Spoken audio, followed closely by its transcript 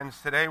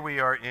friends, today we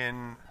are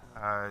in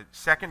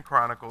 2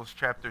 Chronicles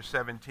chapter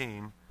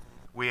 17.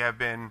 We have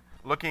been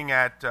looking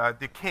at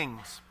the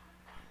kings.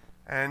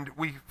 And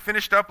we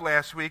finished up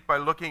last week by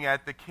looking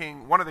at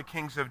one of the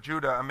kings of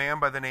Judah, a man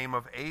by the name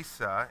of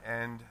Asa.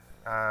 And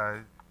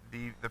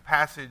the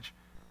passage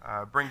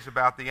brings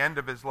about the end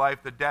of his life,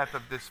 the death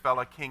of this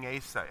fellow King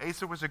Asa.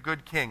 Asa was a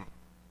good king.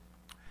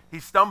 He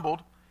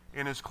stumbled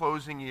in his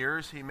closing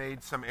years. He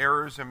made some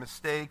errors and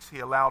mistakes. He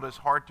allowed his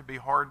heart to be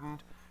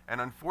hardened. And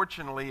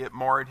unfortunately, it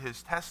marred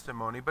his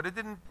testimony, but it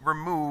didn't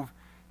remove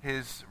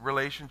his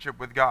relationship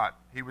with God.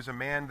 He was a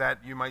man that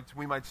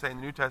we might say in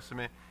the New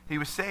Testament, he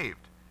was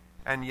saved,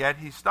 and yet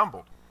he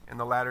stumbled in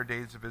the latter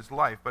days of his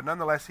life. But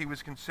nonetheless, he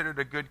was considered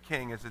a good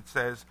king, as it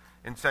says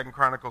in 2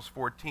 Chronicles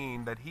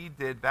 14, that he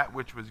did that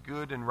which was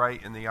good and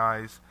right in the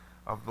eyes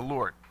of the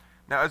Lord.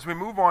 Now, as we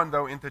move on,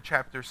 though, into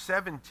chapter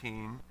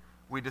 17,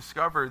 we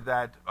discover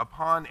that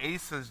upon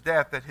Asa's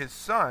death, that his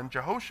son,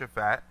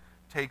 Jehoshaphat,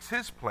 takes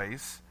his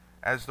place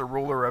as the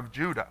ruler of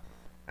Judah.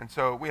 And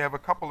so we have a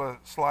couple of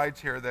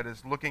slides here that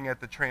is looking at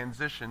the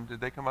transition.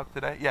 Did they come up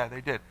today? Yeah, they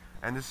did.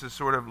 And this is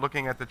sort of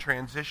looking at the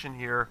transition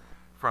here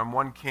from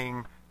one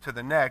king to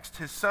the next.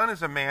 His son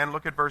is a man,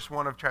 look at verse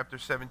 1 of chapter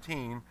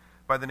 17,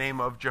 by the name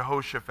of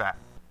Jehoshaphat.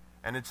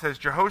 And it says,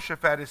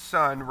 Jehoshaphat, his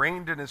son,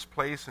 reigned in his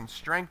place and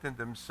strengthened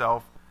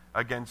himself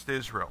against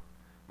Israel.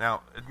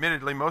 Now,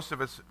 admittedly, most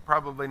of us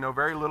probably know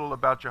very little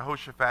about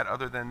Jehoshaphat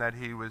other than that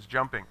he was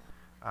jumping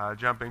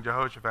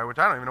Jehoshaphat, which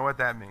I don't even know what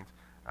that means.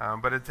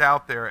 But it's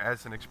out there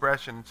as an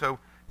expression. So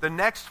the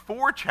next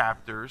 4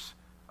 chapters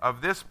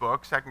of this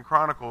book, 2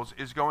 Chronicles,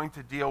 is going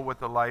to deal with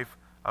the life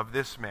of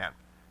this man.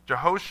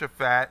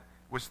 Jehoshaphat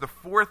was the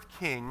 4th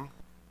king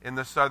in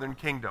the southern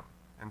kingdom.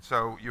 And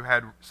so you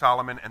had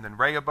Solomon and then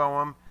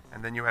Rehoboam,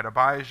 and then you had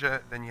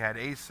Abijah, then you had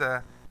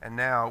Asa, and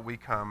now we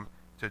come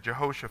to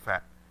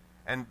Jehoshaphat.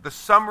 And the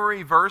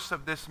summary verse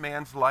of this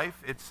man's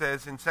life, it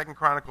says in 2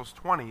 Chronicles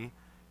 20,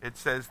 it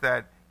says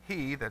that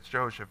he, that's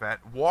Jehoshaphat,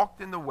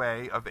 walked in the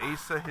way of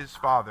Asa his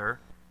father.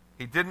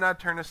 He did not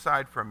turn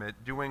aside from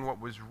it, doing what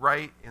was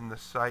right in the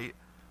sight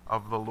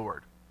of the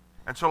Lord.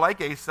 And so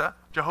like Asa,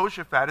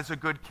 Jehoshaphat is a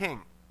good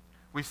king.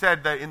 We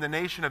said that in the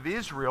nation of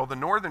Israel, the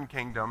northern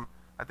kingdom,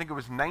 I think it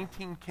was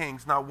 19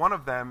 kings, not one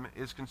of them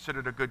is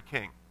considered a good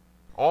king.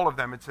 All of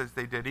them, it says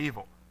they did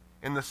evil.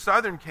 In the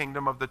southern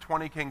kingdom, of the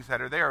 20 kings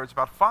that are there, it's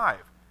about 5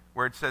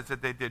 where it says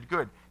that they did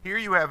good. Here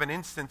you have an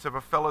instance of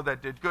a fellow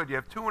that did good. You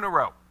have 2 in a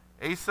row,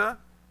 Asa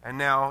and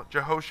now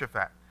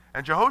Jehoshaphat.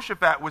 And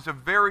Jehoshaphat was a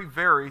very,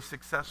 very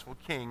successful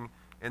king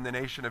in the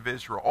nation of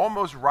Israel,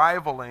 almost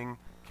rivaling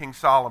King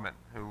Solomon,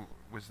 who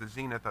was the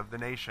zenith of the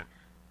nation.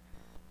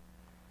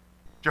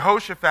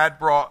 Jehoshaphat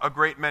brought a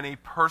great many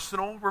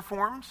personal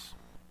reforms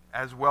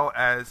as well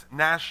as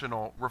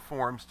national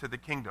reforms to the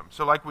kingdom.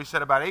 So like we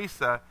said about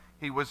Asa,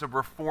 he was a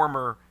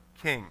reformer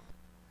king.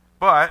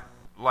 But,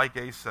 like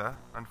Asa,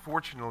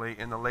 unfortunately,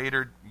 in the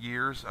later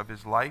years of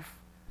his life,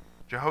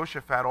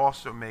 Jehoshaphat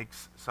also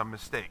makes some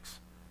mistakes.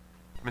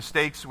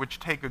 Mistakes which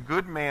take a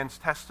good man's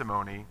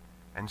testimony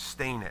and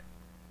stain it.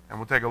 And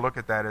we'll take a look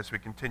at that as we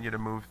continue to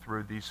move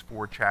through these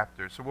 4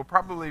 chapters. So we'll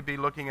probably be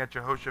looking at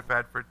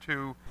Jehoshaphat for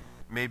 2,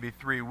 maybe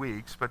 3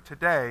 weeks. But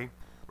today,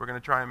 we're going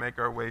to try and make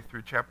our way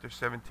through chapter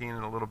 17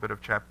 and a little bit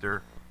of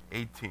chapter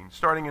 18.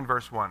 Starting in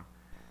verse 1.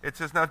 It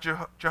says, Now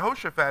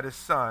Jehoshaphat, his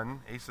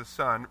son, Asa's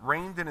son,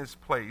 reigned in his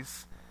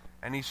place,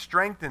 and he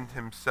strengthened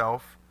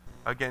himself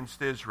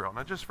against Israel.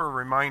 Now, just for a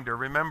reminder,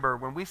 remember,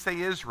 when we say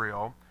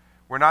Israel,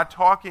 we're not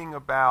talking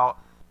about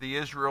the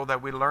Israel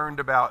that we learned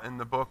about in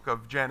the book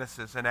of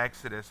Genesis and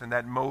Exodus, and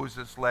that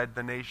Moses led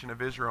the nation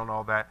of Israel and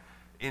all that.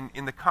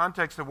 In the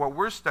context of what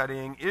we're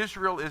studying,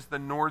 Israel is the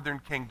northern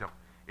kingdom.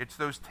 It's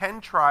those 10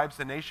 tribes.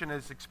 The nation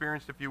has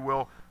experienced, if you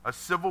will, a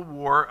civil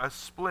war, a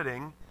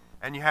splitting,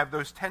 and you have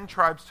those 10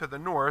 tribes to the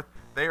north.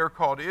 They are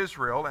called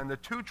Israel, and the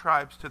 2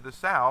 tribes to the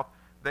south,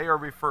 they are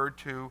referred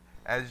to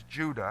as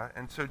Judah.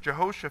 And so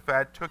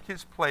Jehoshaphat took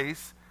his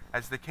place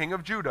as the king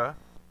of Judah,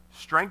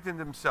 strengthened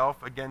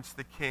himself against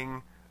the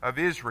king of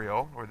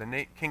Israel, or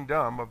the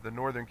kingdom of the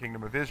northern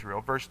kingdom of Israel.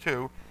 Verse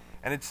 2,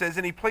 and it says,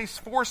 And he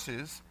placed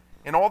forces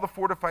in all the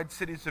fortified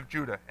cities of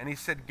Judah, and he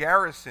set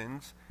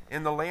garrisons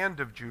in the land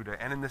of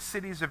Judah, and in the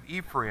cities of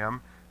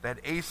Ephraim that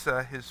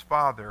Asa his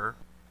father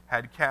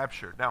had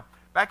captured. Now,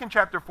 back in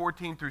chapter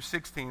 14 through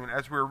 16,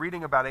 as we were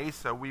reading about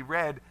Asa, we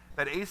read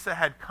that Asa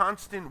had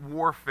constant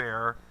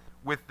warfare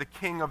with the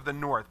king of the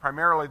north,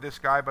 primarily this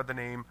guy by the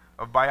name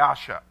of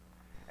Baasha.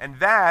 And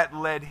that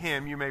led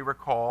him, you may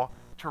recall,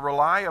 to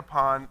rely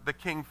upon the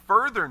king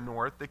further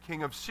north, the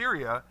king of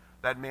Syria,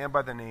 that man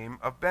by the name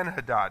of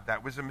Ben-Hadad.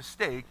 That was a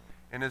mistake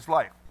in his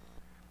life.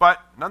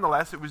 But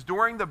nonetheless, it was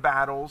during the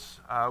battles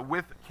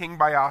with King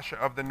Baasha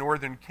of the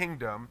northern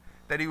kingdom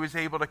that he was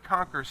able to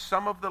conquer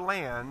some of the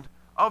land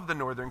of the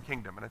northern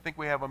kingdom. And I think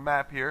we have a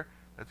map here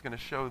that's going to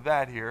show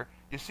that here.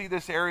 You see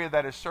this area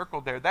that is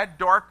circled there. That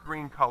dark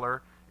green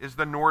color is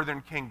the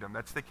northern kingdom.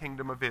 That's the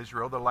kingdom of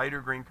Israel. The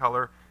lighter green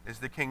color is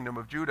the kingdom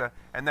of Judah.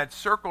 And that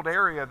circled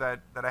area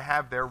that I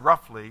have there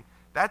roughly,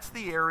 that's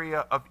the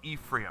area of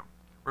Ephraim,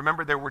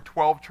 Remember, there were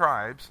 12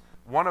 tribes.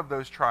 One of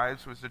those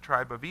tribes was the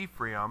tribe of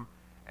Ephraim,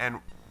 and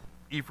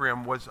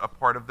Ephraim was a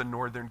part of the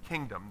northern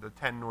kingdom, the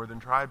 10 northern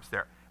tribes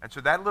there. And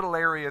so that little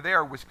area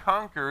there was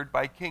conquered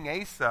by King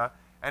Asa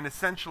and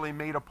essentially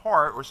made a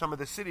part, or some of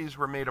the cities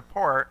were made a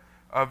part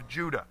of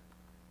Judah.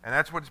 And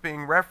that's what's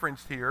being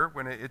referenced here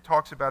when it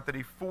talks about that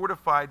he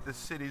fortified the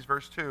cities,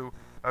 verse 2,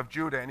 of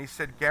Judah. And he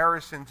set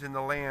garrisons in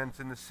the lands,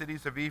 in the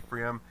cities of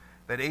Ephraim,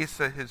 that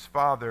Asa his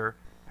father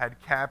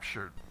had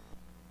captured.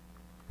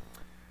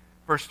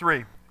 Verse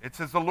 3, it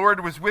says, the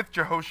Lord was with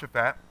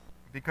Jehoshaphat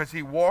because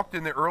he walked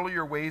in the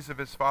earlier ways of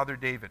his father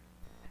David.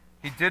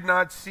 He did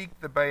not seek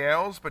the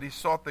Baals, but he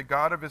sought the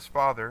God of his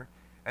father,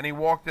 and he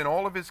walked in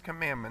all of his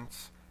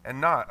commandments, and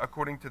not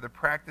according to the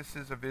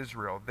practices of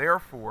Israel.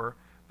 Therefore,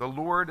 the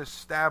Lord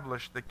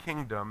established the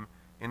kingdom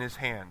in his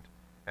hand.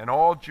 And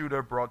all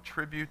Judah brought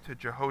tribute to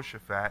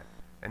Jehoshaphat,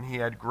 and he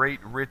had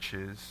great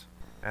riches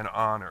and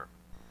honor.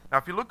 Now,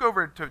 if you look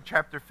over to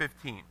chapter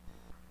 15,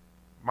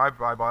 my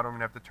Bible, I don't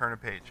even have to turn a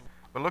page,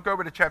 but look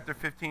over to chapter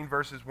 15,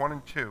 verses 1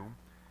 and 2,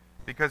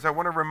 because I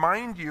want to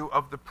remind you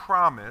of the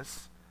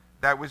promise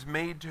that was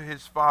made to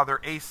his father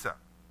Asa.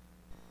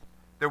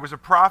 There was a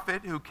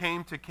prophet who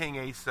came to King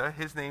Asa.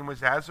 His name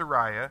was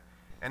Azariah.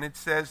 And it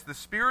says, the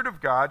Spirit of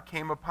God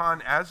came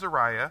upon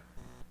Azariah,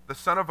 the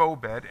son of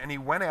Obed, and he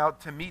went out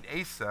to meet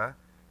Asa.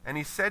 And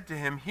he said to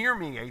him, hear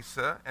me,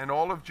 Asa, and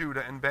all of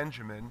Judah and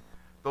Benjamin.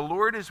 The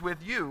Lord is with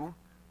you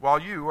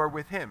while you are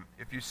with him.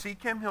 If you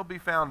seek him, he'll be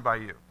found by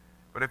you.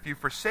 But if you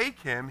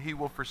forsake him, he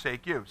will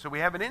forsake you. So we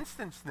have an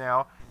instance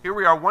now. Here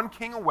we are, one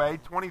king away,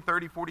 20,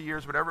 30, 40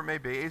 years, whatever it may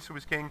be. Asa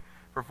was king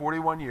for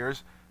 41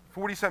 years,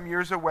 40-some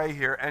years away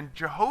here. And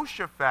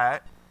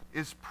Jehoshaphat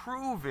is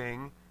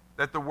proving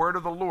that the word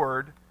of the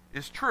Lord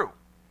is true.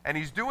 And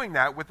he's doing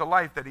that with the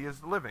life that he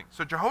is living.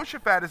 So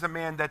Jehoshaphat is a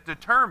man that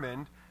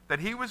determined that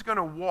he was going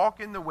to walk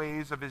in the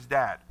ways of his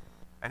dad.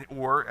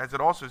 Or, as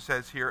it also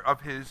says here,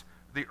 of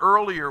the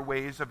earlier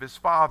ways of his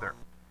father.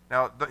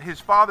 Now, his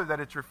father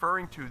that it's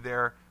referring to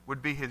there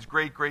would be his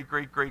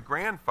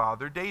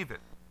great-great-great-great-grandfather, David.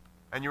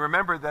 And you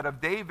remember that of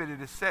David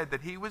it is said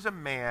that he was a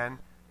man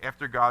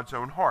after God's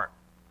own heart.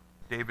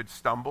 David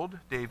stumbled,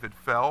 David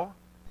fell,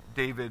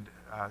 David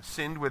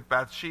sinned with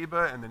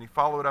Bathsheba, and then he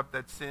followed up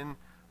that sin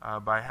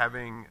by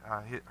having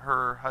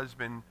her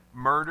husband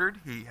murdered.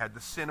 He had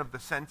the sin of the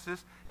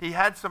census. He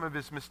had some of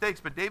his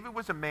mistakes, but David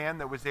was a man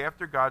that was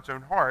after God's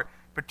own heart,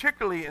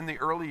 particularly in the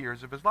early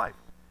years of his life.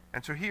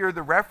 And so here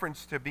the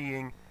reference to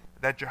being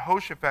that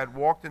Jehoshaphat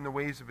walked in the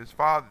ways of his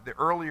father, the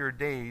earlier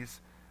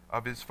days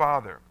of his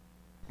father.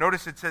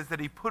 Notice it says that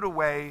he put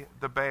away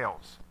the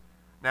Baals.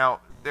 Now,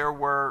 there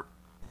were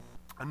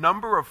a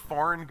number of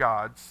foreign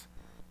gods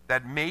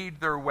that made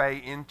their way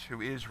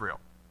into Israel.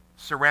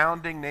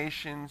 Surrounding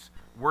nations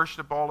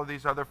worship all of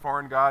these other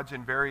foreign gods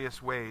in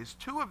various ways.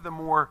 Two of the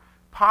more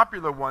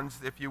popular ones,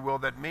 if you will,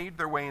 that made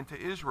their way into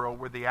Israel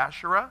were the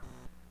Asherah,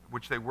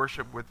 which they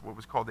worship with what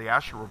was called the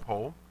Asherah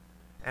pole,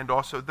 and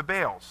also the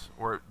Baals,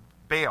 or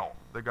Baal,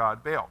 the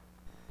god Baal.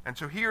 And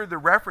so here the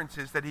reference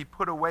is that he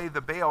put away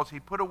the Baals. He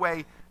put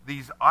away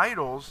these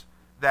idols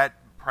that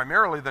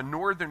primarily the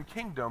northern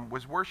kingdom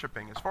was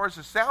worshiping. As far as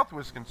the south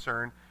was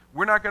concerned,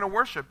 we're not going to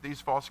worship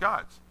these false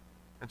gods.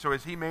 And so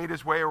as he made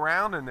his way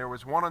around, and there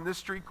was one on this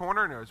street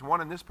corner, and there was one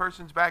in this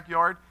person's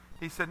backyard,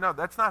 he said, no,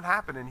 that's not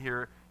happening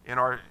here in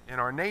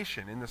our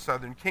nation, in the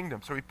southern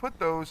kingdom. So he put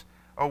those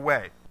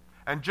away.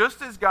 And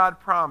just as God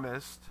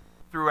promised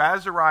through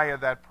Azariah,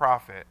 that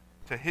prophet,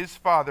 to his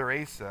father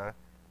Asa,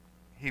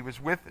 he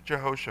was with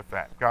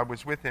Jehoshaphat. God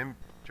was with him.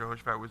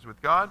 Jehoshaphat was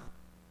with God.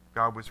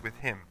 God was with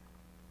him.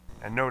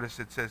 And notice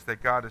it says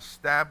that God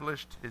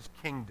established his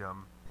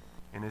kingdom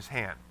in his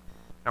hand.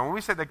 Now, when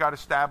we say that God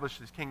established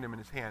his kingdom in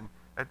his hand,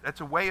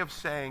 that's a way of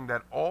saying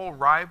that all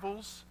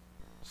rivals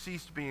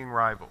ceased being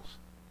rivals.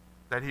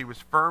 That he was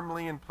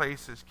firmly in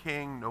place as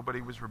king.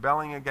 Nobody was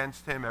rebelling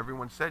against him.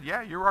 Everyone said,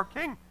 yeah, you're our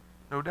king.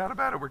 No doubt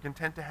about it. We're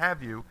content to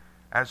have you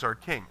as our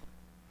king.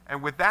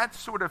 And with that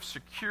sort of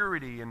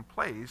security in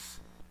place,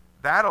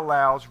 that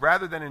allows,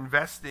 rather than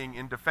investing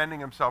in defending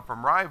himself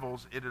from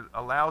rivals, it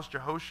allows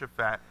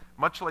Jehoshaphat,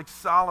 much like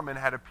Solomon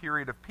had a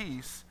period of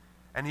peace,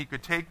 and he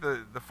could take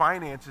the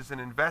finances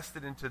and invest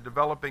it into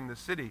developing the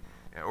city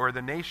or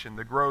the nation,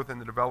 the growth and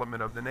the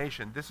development of the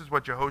nation. This is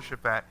what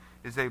Jehoshaphat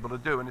is able to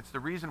do, and it's the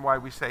reason why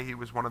we say he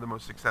was one of the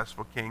most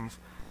successful kings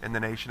in the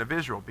nation of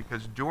Israel,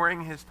 because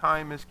during his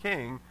time as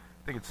king,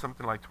 I think it's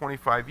something like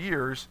 25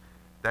 years,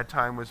 that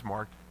time was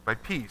marked by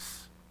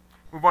peace.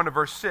 Move on to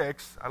verse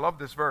 6. I love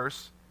this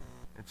verse.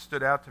 It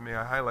stood out to me.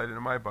 I highlighted it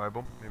in my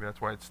Bible. Maybe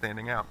that's why it's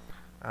standing out.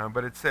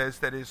 But it says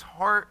that his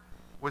heart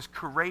was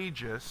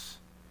courageous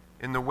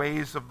in the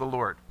ways of the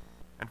Lord.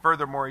 And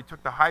furthermore, he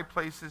took the high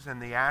places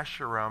and the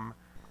Asherim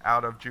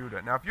out of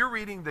Judah. Now, if you're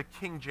reading the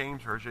King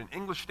James Version,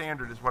 English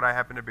Standard is what I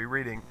happen to be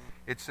reading,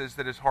 it says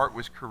that his heart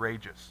was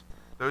courageous.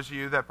 Those of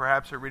you that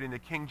perhaps are reading the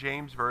King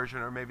James Version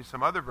or maybe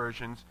some other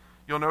versions,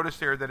 you'll notice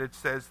there that it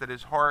says that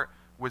his heart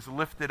was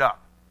lifted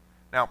up.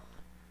 Now,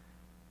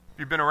 if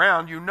you've been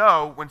around, you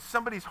know when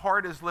somebody's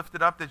heart is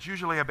lifted up, that's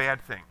usually a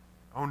bad thing.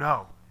 Oh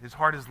no, His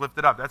heart is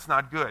lifted up. That's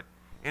not good.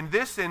 In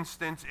this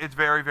instance, it's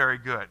very, very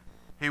good.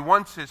 He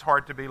wants his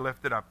heart to be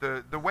lifted up.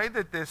 The way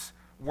that this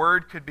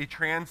word could be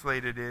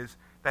translated is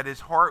that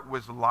his heart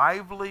was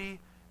lively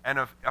and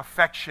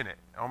affectionate,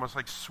 almost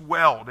like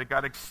swelled. It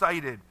got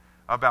excited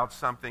about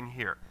something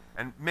here.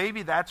 And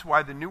maybe that's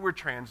why the newer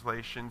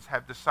translations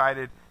have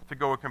decided to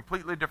go a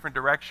completely different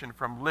direction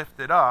from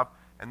lifted up,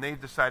 and they've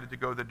decided to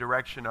go the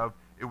direction of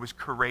it was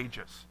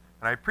courageous.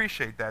 And I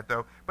appreciate that,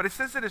 though. But it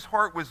says that his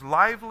heart was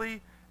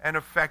lively and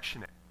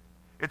affectionate.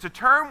 It's a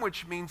term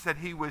which means that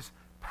he was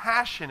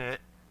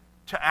passionate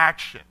to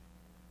action.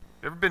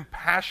 You ever been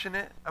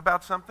passionate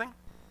about something?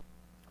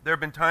 There have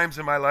been times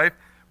in my life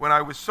when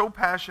I was so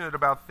passionate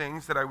about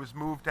things that I was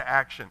moved to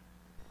action.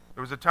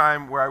 There was a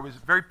time where I was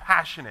very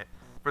passionate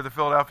for the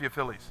Philadelphia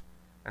Phillies.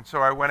 And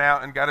so I went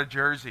out and got a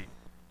jersey.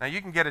 Now,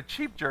 you can get a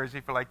cheap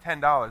jersey for like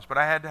 $10, but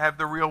I had to have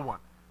the real one.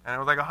 And it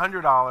was like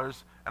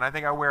 $100, and I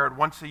think I wear it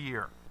once a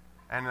year.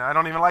 And I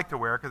don't even like to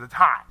wear it because it's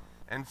hot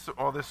and so,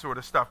 all this sort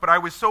of stuff. But I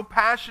was so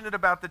passionate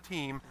about the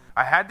team,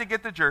 I had to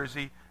get the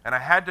jersey, and I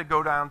had to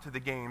go down to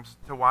the games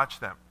to watch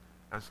them.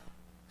 It was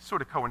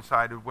sort of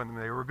coincided when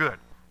they were good.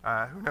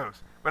 Who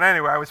knows? But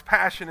anyway, I was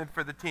passionate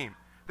for the team.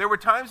 There were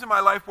times in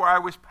my life where I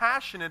was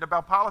passionate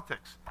about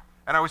politics,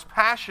 and I was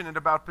passionate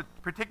about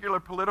particular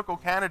political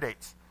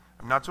candidates.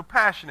 I'm not so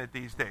passionate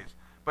these days.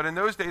 But in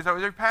those days, I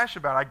was very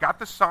passionate about it. I got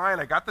the sign,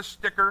 I got the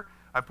sticker,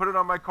 I put it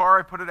on my car,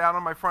 I put it out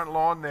on my front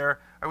lawn there.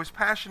 I was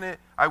passionate,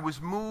 I was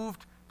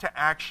moved to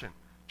action.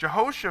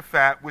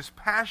 Jehoshaphat was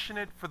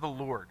passionate for the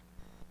Lord,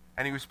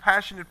 and he was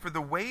passionate for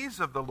the ways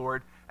of the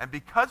Lord, and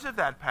because of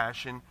that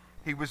passion,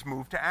 he was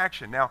moved to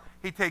action. Now,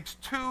 he takes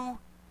two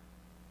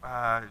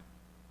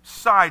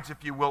sides,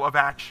 if you will, of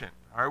action.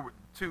 All right?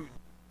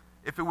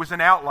 If it was an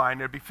outline,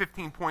 there'd be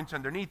 15 points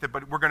underneath it,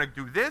 but we're going to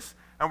do this,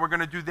 and we're going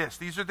to do this.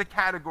 These are the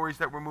categories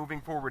that we're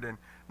moving forward in.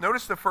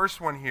 Notice the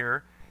first one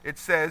here. It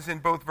says in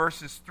both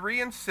verses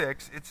 3 and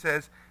 6, it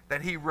says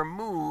that he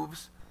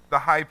removes the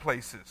high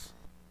places.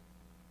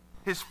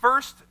 His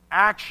first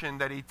action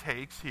that he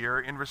takes here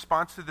in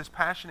response to this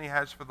passion he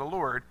has for the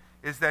Lord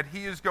is that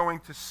he is going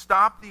to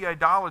stop the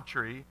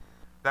idolatry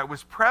that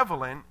was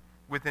prevalent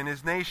within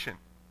his nation.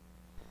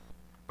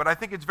 But I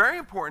think it's very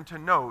important to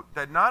note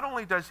that not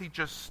only does he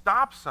just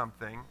stop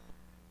something,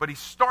 but he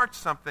starts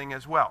something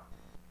as well.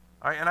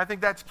 All right? And I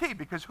think that's key,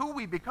 because who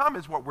we become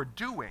is what we're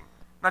doing,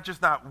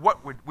 not what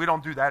we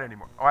don't do that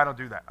anymore. Oh, I don't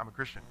do that. I'm a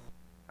Christian.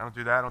 I don't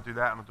do that. I don't do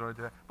that. I don't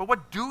do that. But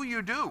what do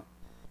you do?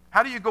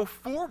 How do you go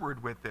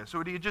forward with this?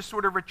 Or do you just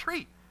sort of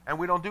retreat and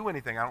we don't do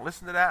anything? I don't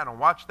listen to that. I don't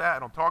watch that. I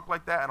don't talk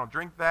like that. I don't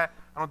drink that.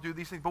 I don't do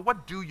these things. But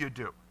what do you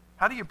do?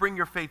 How do you bring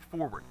your faith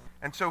forward?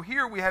 And so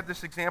here we have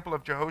this example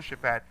of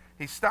Jehoshaphat.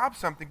 He stops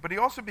something, but he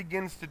also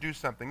begins to do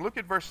something. Look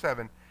at verse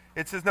 7.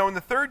 It says, "Now in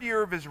the 3rd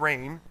year of his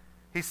reign,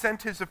 he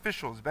sent his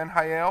officials,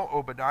 Ben-Hail,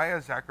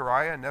 Obadiah,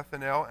 Zechariah,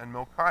 Nethanel, and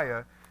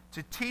Milkiah,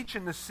 to teach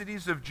in the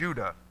cities of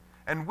Judah,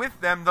 and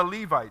with them the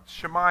Levites,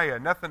 Shemaiah,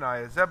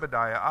 Nethaniah,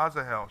 Zebediah,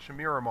 Asahel,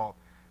 Shemiramoth,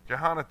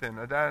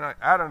 Jehonathan,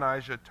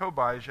 Adonijah,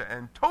 Tobijah,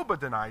 and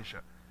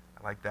Tobadonijah."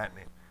 I like that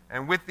name.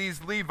 "And with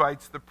these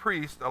Levites, the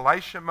priests,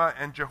 Elishama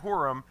and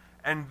Jehoram,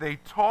 and they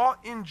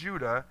taught in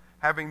Judah,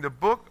 having the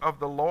book of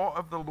the law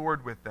of the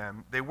Lord with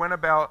them. They went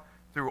about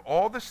through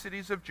all the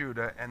cities of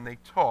Judah, and they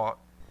taught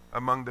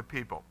among the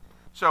people."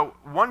 So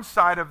one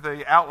side of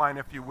the outline,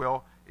 if you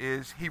will,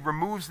 is he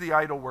removes the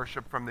idol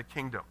worship from the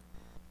kingdom.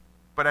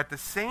 But at the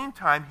same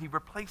time, he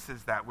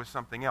replaces that with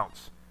something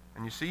else.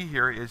 And you see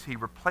here is he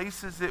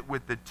replaces it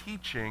with the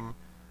teaching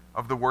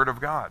of the Word of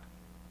God.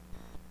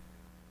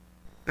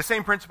 The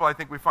same principle I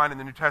think we find in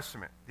the New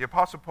Testament. The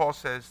Apostle Paul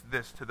says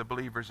this to the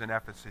believers in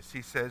Ephesus.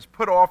 He says,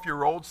 "Put off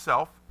your old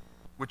self,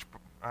 which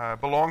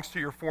belongs to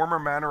your former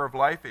manner of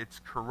life. It's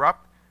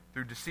corrupt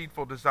through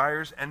deceitful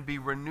desires, and be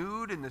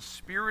renewed in the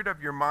spirit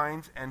of your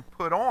minds, and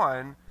put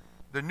on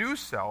the new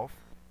self,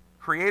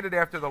 created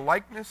after the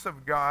likeness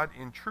of God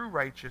in true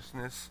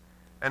righteousness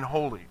and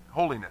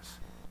holiness."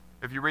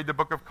 If you read the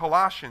book of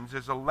Colossians,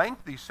 there's a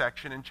lengthy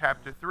section in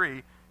chapter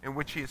 3 in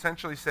which he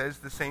essentially says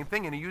the same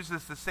thing, and he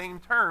uses the same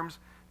terms,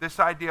 this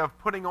idea of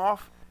putting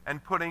off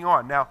and putting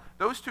on. Now,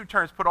 those two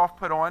terms, put off,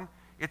 put on,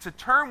 it's a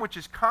term which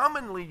is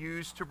commonly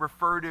used to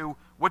refer to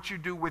what you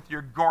do with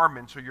your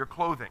garments or your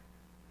clothing.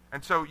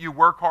 And so you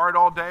work hard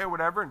all day or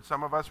whatever, and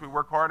some of us, we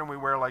work hard and we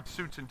wear like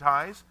suits and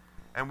ties,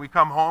 and we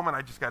come home and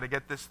I just got to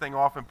get this thing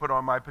off and put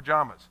on my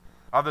pajamas.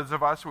 Others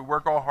of us, we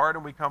work all hard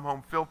and we come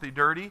home filthy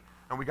dirty,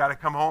 and we got to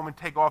come home and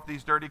take off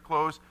these dirty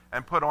clothes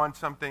and put on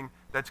something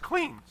that's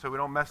clean so we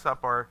don't mess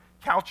up our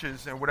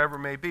couches and whatever it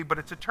may be. But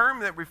it's a term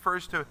that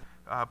refers to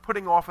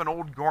putting off an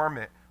old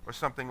garment or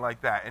something like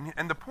that.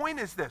 And the point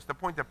is this, the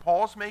point that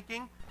Paul's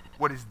making,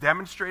 what is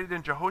demonstrated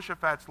in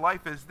Jehoshaphat's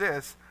life is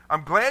this: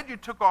 I'm glad you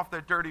took off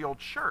that dirty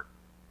old shirt,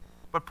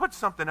 but put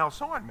something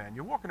else on, man.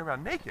 You're walking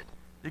around naked.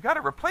 You got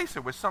to replace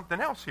it with something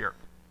else here.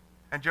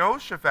 And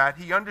Jehoshaphat,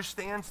 he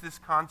understands this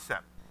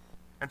concept.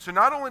 And so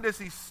not only does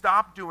he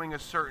stop doing a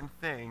certain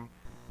thing,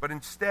 but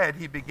instead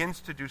he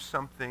begins to do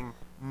something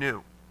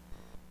new.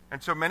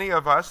 And so many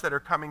of us that are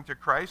coming to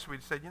Christ,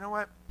 we'd say, you know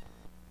what?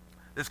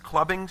 This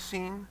clubbing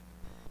scene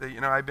that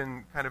I've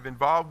been kind of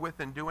involved with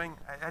and doing,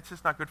 that's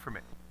just not good for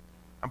me.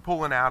 I'm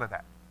pulling out of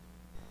that.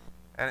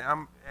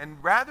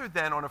 And rather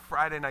than on a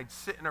Friday night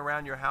sitting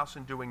around your house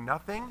and doing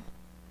nothing,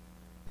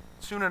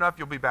 soon enough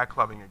you'll be back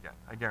clubbing again,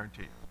 I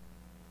guarantee you.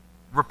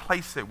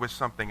 Replace it with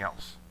something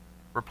else.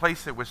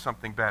 Replace it with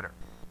something better.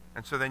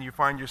 And so then you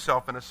find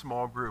yourself in a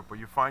small group, or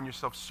you find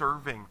yourself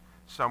serving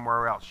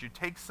somewhere else. You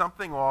take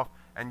something off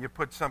and you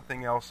put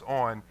something else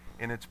on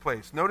in its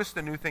place. Notice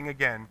the new thing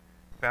again,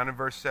 found in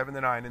verse 7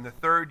 to 9. In the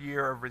 3rd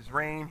year of his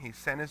reign, he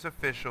sent his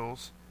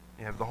officials.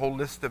 You have the whole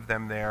list of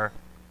them there.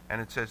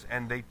 And it says,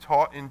 and they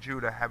taught in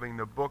Judah, having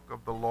the book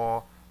of the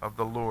law of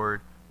the Lord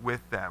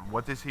with them.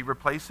 What does he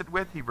replace it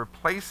with? He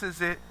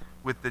replaces it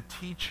with the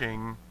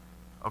teaching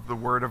of the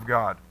Word of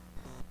God.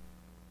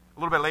 A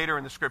little bit later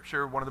in the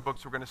Scripture, one of the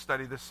books we're going to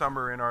study this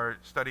summer in our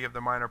study of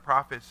the minor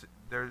prophets,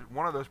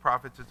 one of those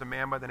prophets is a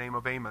man by the name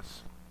of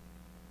Amos.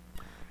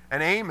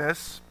 And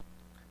Amos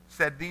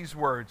said these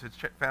words. It's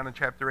found in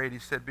chapter 8. He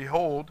said,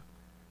 behold,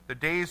 the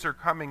days are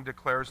coming,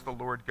 declares the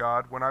Lord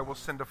God, when I will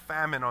send a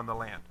famine on the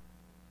land.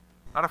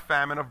 Not a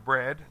famine of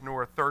bread,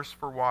 nor a thirst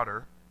for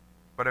water,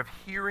 but of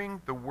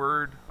hearing the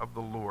word of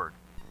the Lord.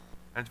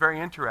 And it's very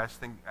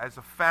interesting, as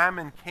a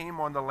famine came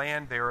on the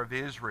land there of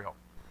Israel,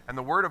 and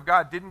the word of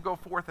God didn't go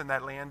forth in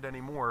that land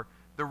anymore,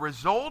 the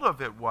result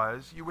of it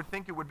was, you would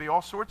think it would be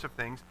all sorts of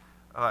things,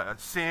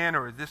 sin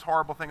or this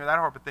horrible thing or that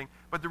horrible thing,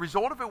 but the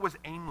result of it was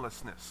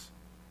aimlessness.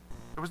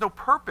 There was no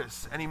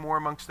purpose anymore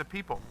amongst the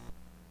people.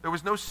 There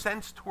was no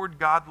sense toward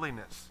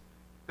godliness.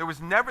 There was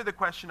never the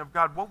question of,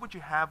 God, what would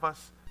you have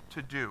us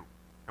to do?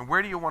 And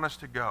where do you want us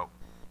to go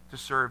to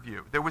serve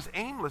you? There was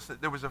aimlessness.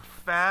 There was a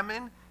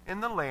famine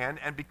in the land,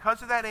 and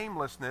because of that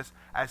aimlessness,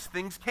 as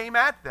things came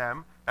at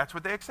them, that's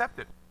what they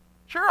accepted.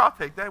 Sure, I'll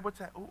take that. What's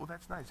that? Oh,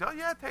 that's nice. Oh,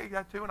 yeah, take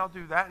that too, and I'll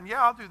do that. And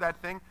yeah, I'll do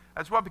that thing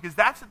as well, because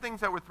that's the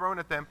things that were thrown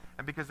at them,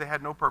 and because they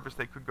had no purpose,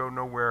 they could go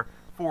nowhere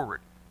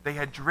forward. They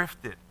had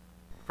drifted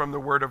from the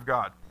Word of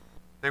God.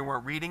 They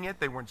weren't reading it.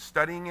 They weren't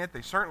studying it.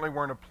 They certainly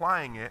weren't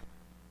applying it.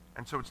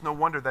 And so it's no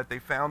wonder that they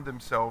found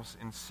themselves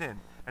in sin.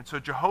 And so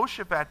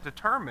Jehoshaphat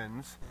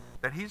determines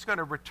that he's going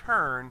to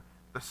return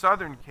the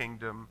southern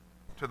kingdom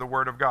to the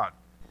Word of God.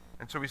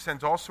 And so he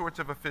sends all sorts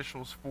of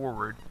officials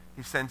forward.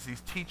 He sends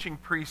these teaching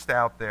priests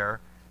out there,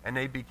 and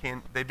they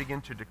begin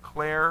to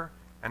declare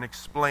and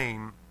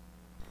explain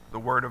the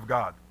Word of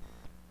God.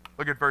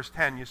 Look at verse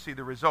 10. You see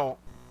the result.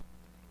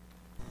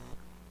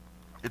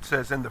 It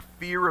says, and the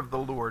fear of the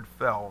Lord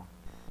fell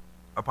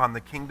upon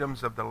the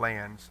kingdoms of the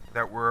lands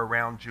that were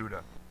around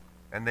Judah,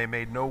 and they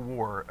made no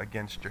war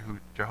against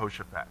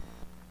Jehoshaphat.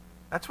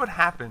 That's what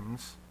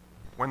happens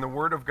when the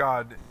Word of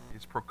God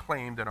is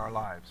proclaimed in our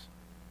lives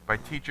by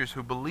teachers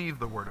who believe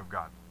the Word of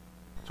God.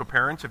 So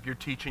parents, if you're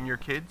teaching your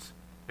kids,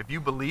 if you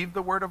believe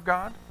the Word of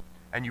God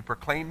and you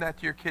proclaim that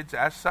to your kids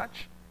as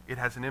such, it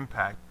has an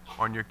impact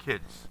on your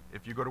kids.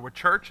 If you go to a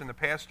church and the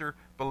pastor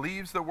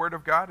believes the Word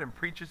of God and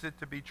preaches it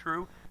to be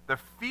true, the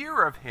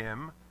fear of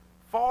him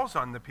falls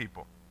on the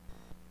people.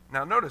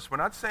 Now notice, we're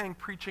not saying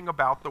preaching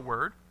about the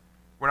Word.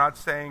 We're not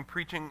saying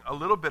preaching a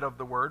little bit of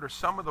the Word or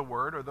some of the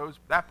Word or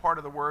that part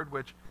of the Word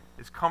which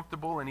is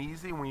comfortable and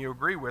easy and you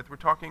agree with. We're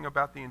talking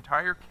about the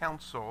entire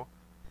counsel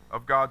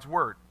of God's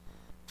Word,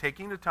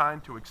 taking the time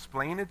to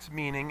explain its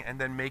meaning and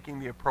then making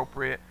the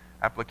appropriate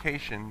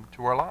application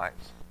to our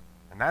lives.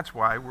 And that's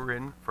why we're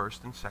in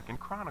 1st and 2nd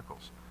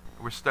Chronicles.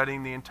 We're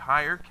studying the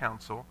entire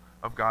counsel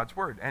of God's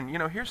Word. And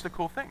here's the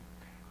cool thing.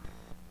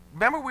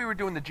 Remember we were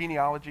doing the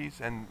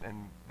genealogies and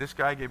this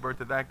guy gave birth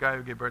to that guy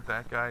who gave birth to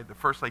that guy, the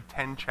first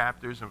 10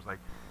 chapters,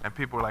 and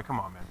people were like, come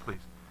on man, please.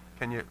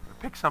 Can you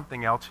pick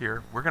something else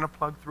here? We're going to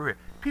plug through it.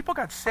 People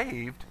got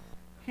saved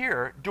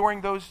here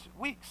during those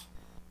weeks.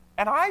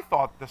 And I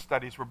thought the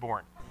studies were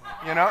boring,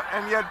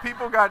 and yet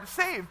people got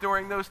saved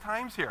during those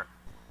times here.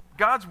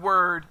 God's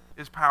Word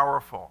is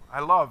powerful. I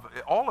love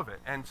all of it.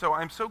 And so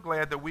I'm so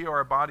glad that we are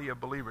a body of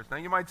believers. Now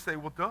you might say,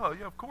 well, duh,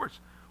 yeah, of course.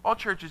 All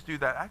churches do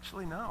that.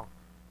 Actually, no.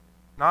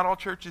 Not all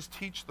churches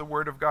teach the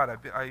Word of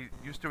God. I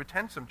used to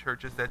attend some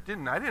churches that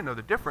didn't. I didn't know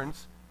the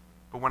difference.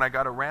 But when I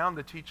got around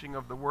the teaching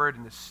of the Word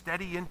and the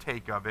steady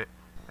intake of it,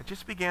 I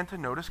just began to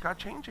notice God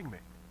changing me.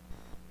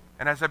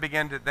 And as I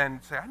began to then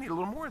say, I need a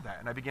little more of that,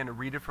 and I began to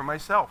read it for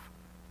myself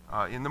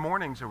in the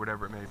mornings or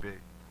whatever it may be,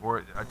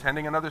 or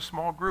attending another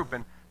small group.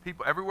 And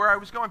people, everywhere I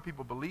was going,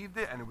 people believed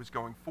it, and it was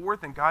going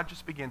forth, and God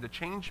just began to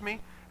change me,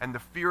 and the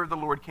fear of the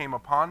Lord came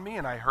upon me,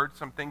 and I heard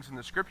some things in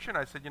the Scripture, and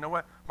I said, you know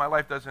what, my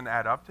life doesn't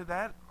add up to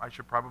that. I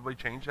should probably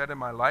change that in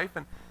my life,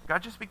 and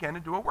God just began to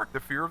do a work. The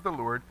fear of the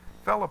Lord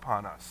fell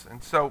upon us.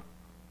 And so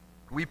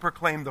we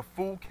proclaim the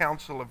full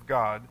counsel of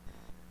God,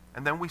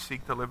 and then we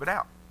seek to live it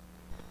out.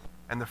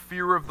 And the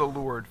fear of the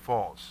Lord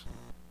falls.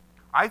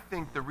 I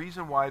think the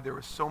reason why there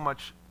is so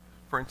much,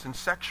 for instance,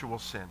 sexual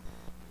sin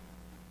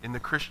in the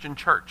Christian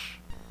church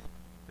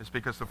is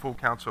because the full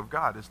counsel of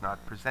God is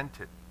not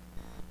presented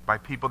by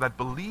people that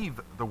believe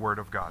the Word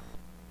of God.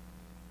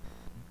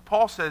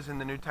 Paul says in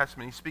the New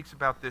Testament, he speaks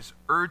about this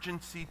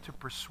urgency to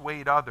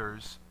persuade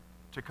others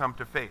to come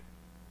to faith.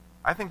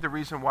 I think the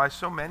reason why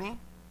so many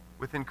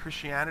within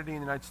Christianity in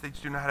the United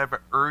States do not have an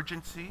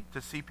urgency to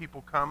see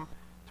people come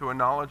to a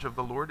knowledge of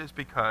the Lord is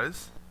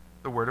because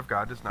the Word of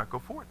God does not go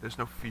forth. There's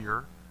no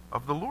fear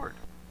of the Lord.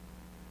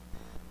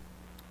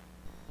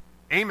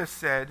 Amos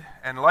said,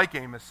 and like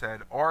Amos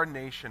said, our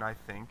nation, I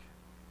think,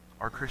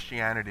 our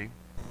Christianity,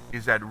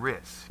 is at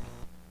risk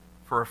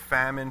for a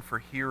famine for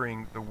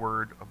hearing the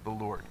word of the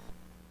Lord.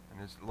 And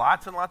there's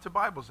lots and lots of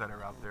Bibles that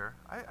are out there.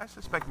 I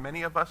suspect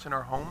many of us in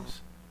our homes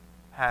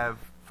have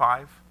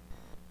 5,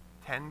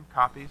 10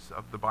 copies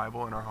of the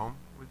Bible in our home.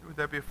 Would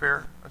that be a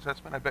fair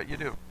assessment? I bet you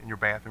do. In your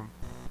bathroom,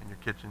 in your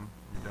kitchen,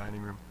 in your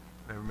dining room,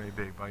 whatever it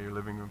may be, by your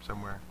living room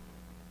somewhere.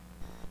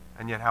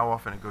 And yet how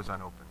often it goes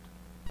unopened.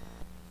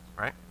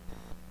 Right?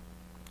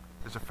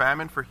 There's a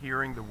famine for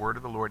hearing the word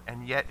of the Lord,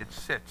 and yet it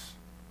sits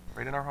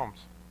right in our homes.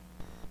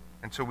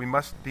 And so we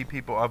must be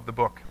people of the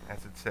book,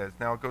 as it says.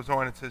 Now it goes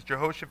on, it says,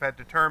 Jehoshaphat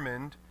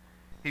determined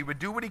he would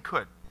do what he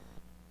could.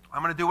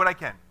 I'm going to do what I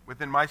can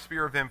within my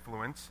sphere of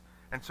influence.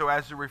 And so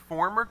as a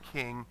reformer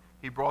king,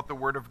 he brought the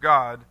word of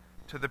God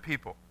to the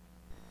people.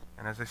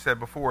 And as I said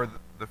before,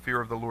 the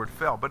fear of the Lord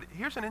fell. But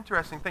here's an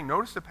interesting thing.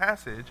 Notice the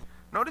passage.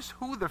 Notice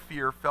who the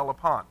fear fell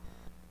upon.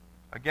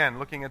 Again,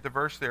 looking at the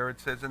verse there, it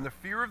says, and the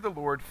fear of the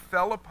Lord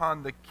fell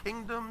upon the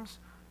kingdoms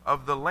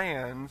of the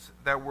lands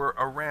that were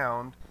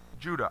around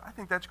Judah. I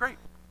think that's great.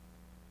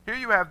 Here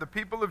you have the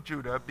people of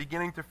Judah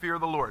beginning to fear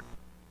the Lord.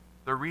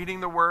 They're reading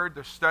the word,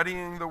 they're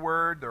studying the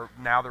word,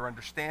 now they're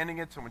understanding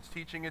it, someone's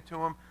teaching it to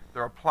them,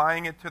 they're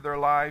applying it to their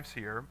lives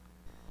here.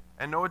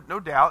 And no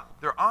doubt,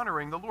 they're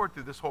honoring the Lord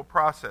through this whole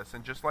process.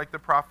 And just like the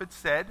prophet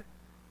said,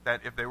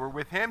 that if they were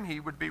with him,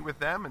 he would be with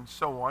them, and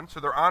so on. So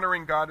they're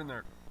honoring God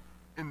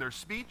in their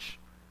speech.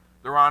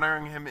 They're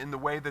honoring him in the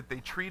way that they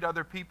treat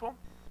other people.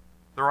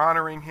 They're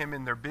honoring him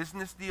in their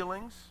business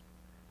dealings.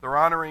 They're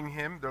honoring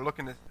him. They're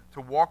looking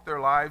to walk their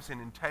lives in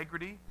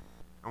integrity.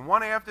 And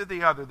one after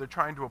the other, they're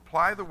trying to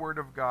apply the word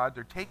of God.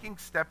 They're taking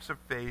steps of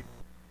faith.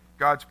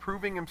 God's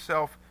proving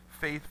himself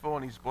faithful,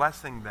 and he's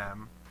blessing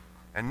them.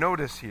 And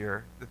notice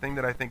here, the thing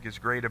that I think is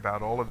great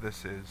about all of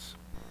this is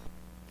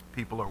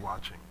people are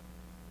watching,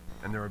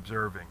 and they're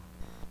observing.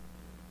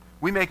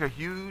 We make a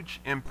huge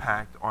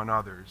impact on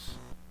others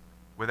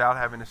without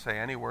having to say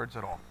any words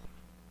at all,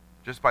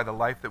 just by the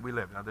life that we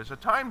live. Now, there's a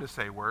time to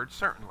say words,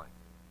 certainly,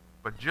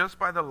 but just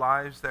by the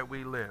lives that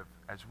we live,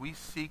 as we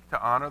seek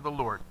to honor the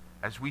Lord,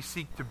 as we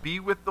seek to be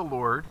with the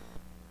Lord,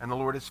 and the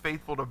Lord is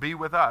faithful to be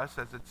with us,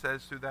 as it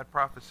says through that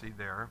prophecy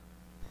there,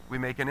 we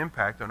make an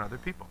impact on other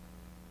people.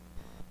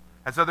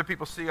 As other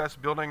people see us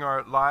building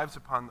our lives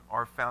upon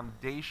our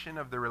foundation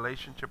of the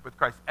relationship with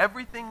Christ,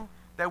 everything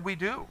that we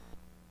do,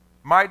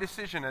 my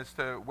decision as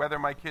to whether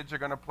my kids are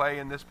going to play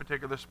in this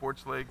particular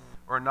sports league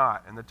or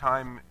not, and the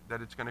time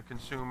that it's going to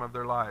consume of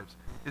their lives,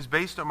 is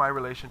based on my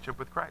relationship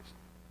with Christ.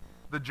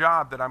 The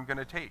job that I'm going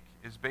to take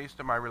is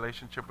based on my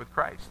relationship with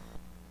Christ.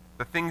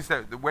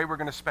 The way we're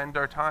going to spend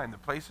our time, the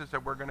places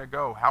that we're going to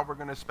go, how we're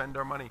going to spend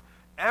our money,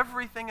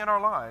 everything in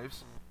our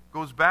lives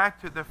goes back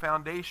to the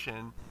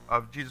foundation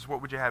of, Jesus, what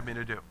would you have me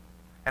to do?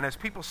 And as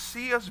people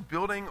see us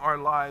building our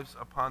lives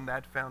upon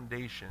that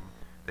foundation,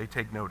 they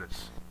take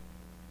notice.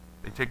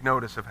 They take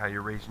notice of how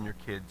you're raising your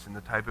kids and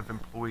the type of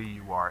employee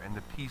you are and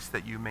the peace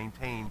that you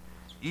maintain,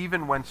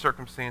 even when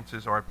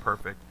circumstances aren't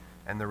perfect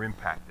and they're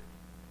impacted.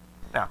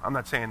 Now, I'm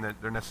not saying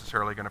that they're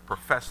necessarily going to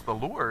profess the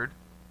Lord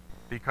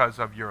because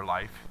of your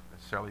life,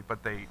 necessarily,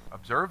 but they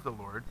observe the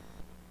Lord,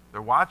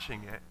 they're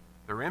watching it,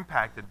 they're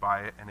impacted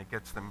by it, and it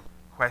gets them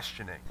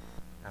questioning.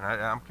 And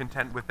I'm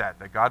content with that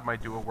God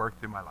might do a work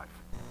through my life.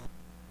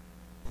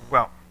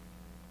 Well,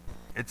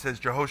 it says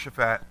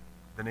Jehoshaphat,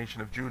 the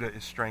nation of Judah,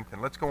 is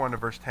strengthened. Let's go on to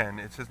verse 10.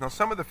 It says, now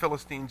some of the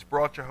Philistines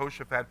brought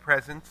Jehoshaphat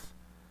presents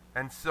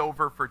and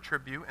silver for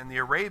tribute, and the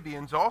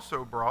Arabians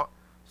also brought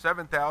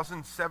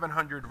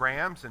 7,700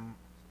 rams and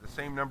the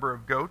same number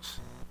of goats.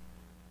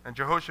 And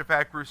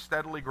Jehoshaphat grew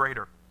steadily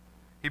greater.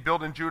 He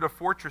built in Judah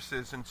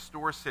fortresses and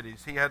store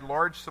cities. He had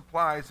large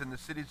supplies in the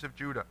cities of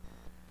Judah.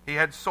 He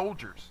had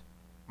soldiers,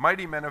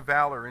 mighty men of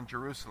valor in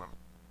Jerusalem.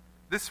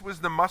 This was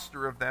the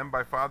muster of them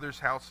by fathers'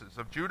 houses.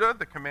 Of Judah,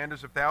 the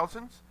commanders of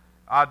thousands,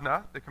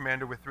 Adnah, the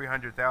commander with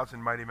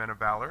 300,000 mighty men of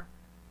valor,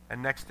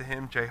 and next to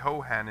him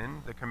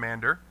Jehohanan, the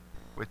commander,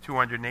 with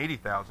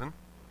 280,000.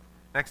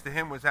 Next to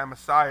him was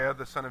Amasiah,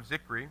 the son of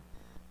Zikri,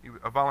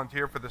 a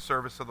volunteer for the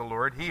service of the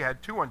Lord. He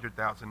had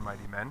 200,000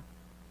 mighty men,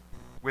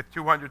 with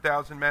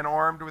 200,000 men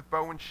armed with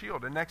bow and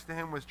shield. And next to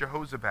him was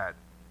Jehozabad,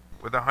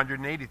 with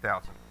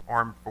 180,000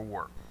 armed for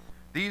war.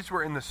 These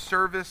were in the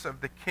service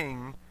of the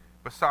king,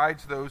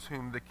 besides those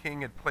whom the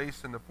king had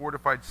placed in the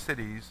fortified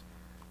cities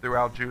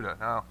throughout Judah.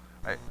 Now,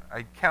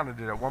 I counted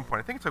it at one point.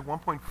 I think it's like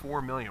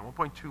 1.4 million,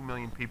 1.2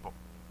 million people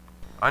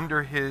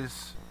under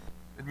his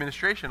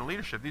administration and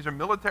leadership. These are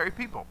military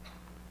people.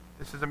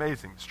 This is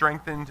amazing.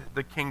 Strengthened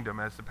the kingdom,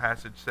 as the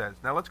passage says.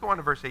 Now let's go on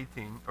to verse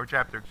 18, or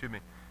chapter,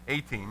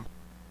 18.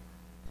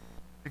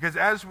 Because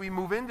as we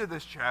move into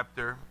this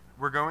chapter,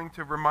 we're going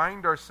to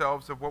remind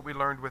ourselves of what we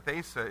learned with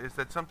Asa, is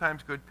that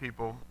sometimes good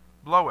people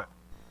blow it.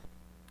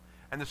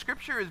 And the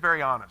scripture is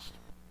very honest.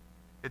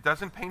 It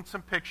doesn't paint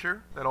some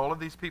picture that all of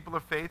these people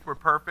of faith were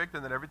perfect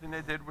and that everything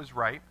they did was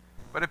right,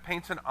 but it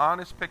paints an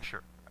honest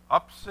picture,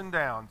 ups and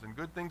downs and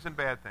good things and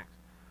bad things.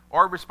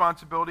 Our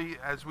responsibility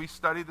as we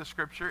study the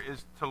Scripture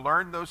is to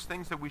learn those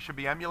things that we should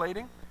be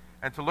emulating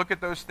and to look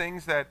at those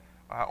things that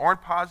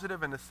aren't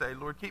positive and to say,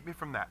 Lord, keep me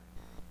from that.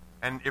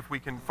 And if we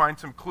can find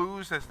some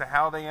clues as to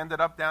how they ended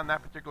up down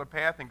that particular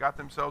path and got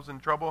themselves in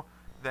trouble,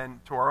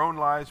 then to our own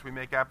lives we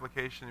make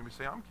application and we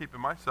say, I'm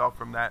keeping myself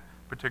from that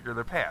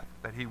particular path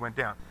that he went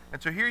down.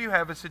 And so here you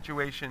have a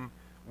situation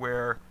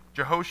where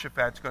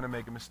Jehoshaphat's going to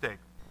make a mistake.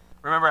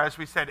 Remember, as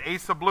we said,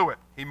 Asa blew it.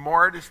 He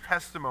marred his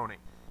testimony.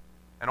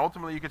 And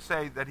ultimately you could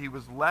say that he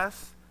was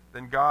less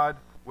than God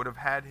would have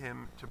had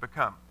him to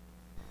become.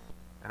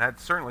 And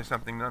that's certainly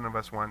something none of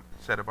us want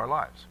said of our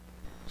lives.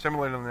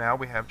 Similarly now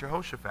we have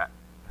Jehoshaphat.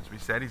 As we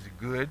said, he's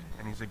a good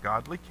and he's a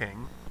godly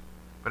king.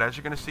 But as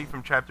you're going to see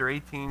from chapter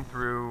 18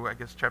 through, I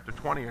guess, chapter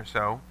 20 or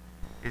so,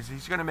 is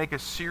he's going to make a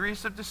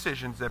series of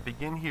decisions that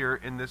begin here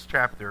in this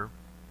chapter,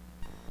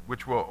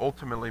 which will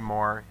ultimately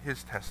mar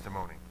his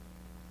testimony.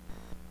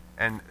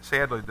 And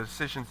sadly, the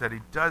decisions that he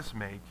does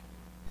make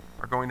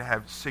are going to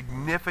have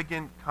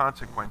significant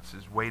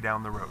consequences way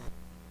down the road.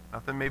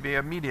 Nothing maybe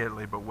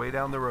immediately, but way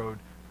down the road,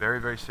 very,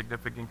 very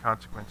significant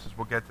consequences.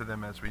 We'll get to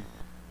them as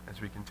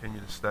we continue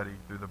to study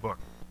through the book.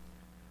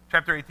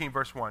 Chapter 18,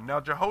 verse 1.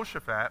 Now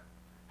Jehoshaphat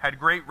had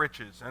great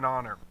riches and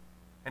honor,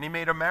 and he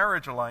made a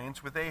marriage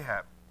alliance with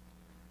Ahab.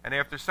 And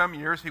after some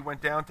years he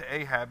went down to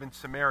Ahab in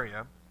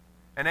Samaria,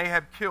 and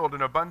Ahab killed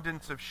an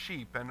abundance of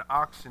sheep and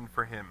oxen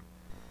for him,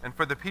 and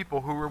for the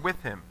people who were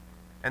with him,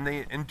 and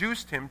they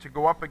induced him to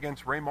go up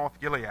against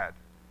Ramoth-Gilead.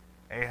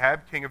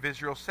 Ahab, king of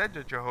Israel, said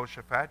to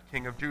Jehoshaphat,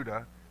 king of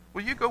Judah,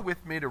 Will you go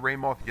with me to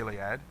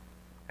Ramoth-Gilead?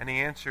 And he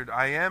answered,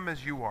 I am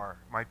as you are,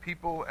 my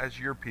people as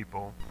your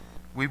people.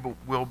 We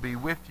will be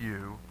with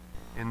you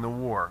in the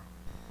war.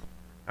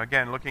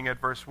 Again, looking at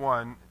verse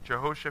 1,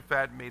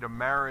 Jehoshaphat made a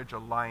marriage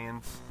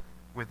alliance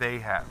with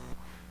Ahab.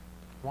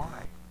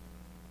 Why?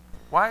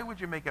 Why would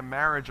you make a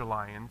marriage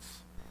alliance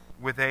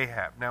with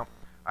Ahab? Now,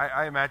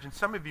 I imagine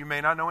some of you may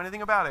not know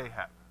anything about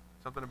Ahab.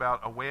 Something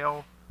about a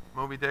whale,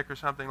 Moby Dick or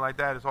something like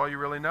that is all you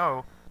really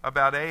know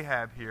about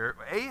Ahab here.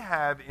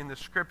 Ahab in the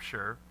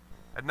Scripture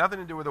had nothing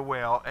to do with a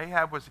whale.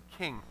 Ahab was a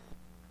king.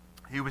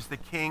 He was the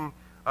king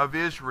of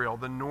Israel,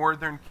 the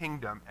northern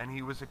kingdom, and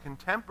he was a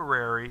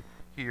contemporary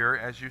here,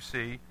 as you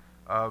see,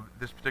 of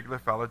this particular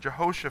fellow,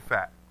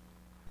 Jehoshaphat.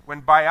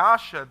 When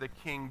Baasha, the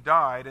king,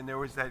 died, and there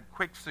was that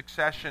quick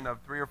succession of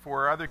 3 or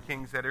 4 other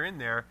kings that are in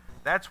there,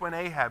 that's when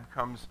Ahab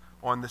comes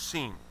on the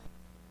scene.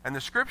 And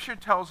the Scripture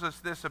tells us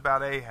this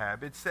about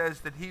Ahab. It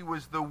says that he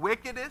was the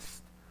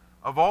wickedest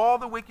of all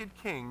the wicked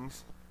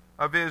kings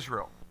of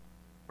Israel.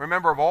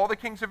 Remember, of all the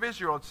kings of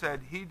Israel, it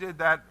said he did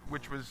that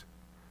which was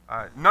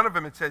none of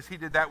them it says he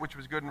did that which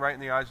was good and right in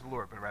the eyes of the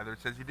Lord, but rather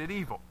it says he did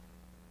evil.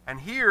 And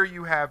here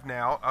you have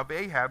now of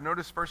Ahab,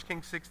 notice 1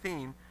 Kings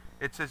 16,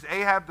 it says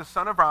Ahab the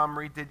son of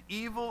Omri did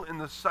evil in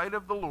the sight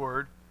of the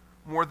Lord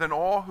more than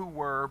all who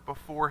were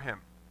before him.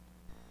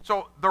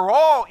 So they're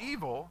all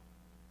evil,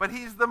 but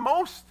he's the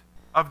most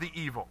of the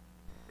evil.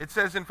 It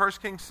says in 1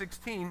 Kings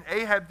 16,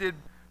 Ahab did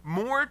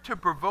more to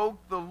provoke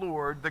the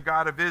Lord, the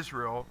God of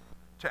Israel,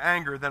 to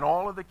anger than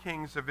all of the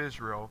kings of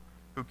Israel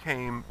who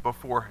came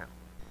before him.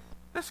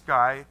 This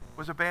guy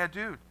was a bad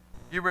dude.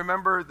 You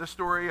remember the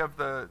story of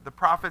the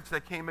prophets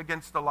that came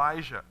against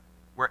Elijah,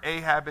 where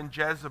Ahab and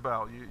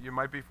Jezebel, you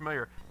might be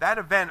familiar. That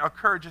event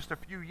occurred just a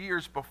few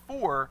years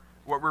before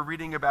what we're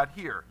reading about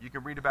here. You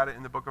can read about it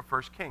in the book of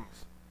 1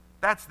 Kings.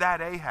 That's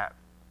that Ahab,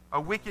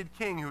 a wicked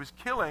king who's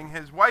killing,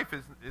 his wife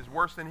is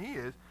worse than he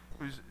is,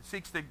 who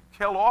seeks to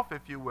kill off,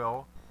 if you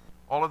will,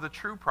 all of the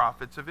true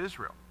prophets of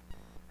Israel.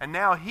 And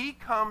now he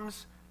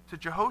comes to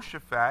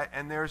Jehoshaphat,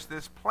 and there's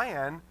this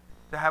plan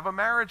to have a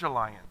marriage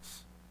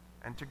alliance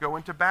and to go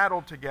into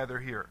battle together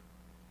here.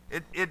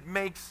 It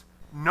makes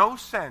no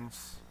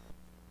sense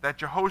that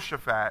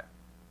Jehoshaphat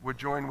would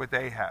join with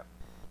Ahab.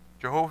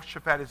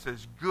 Jehoshaphat is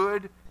this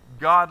good,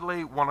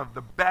 godly, one of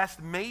the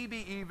best,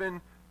 maybe even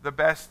the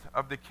best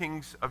of the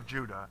kings of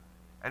Judah.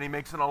 And he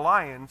makes an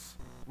alliance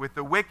with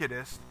the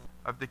wickedest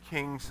of the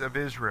kings of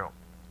Israel.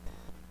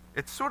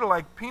 It's sort of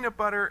like peanut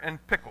butter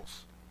and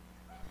pickles.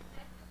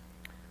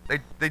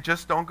 They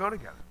just don't go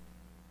together.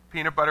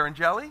 Peanut butter and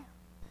jelly?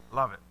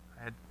 Love it.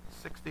 I had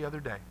 6 the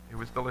other day. It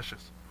was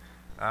delicious.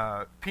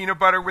 Peanut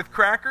butter with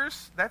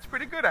crackers? That's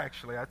pretty good,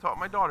 actually. I taught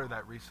my daughter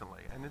that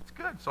recently. And it's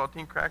good,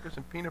 saltine crackers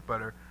and peanut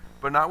butter,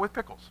 but not with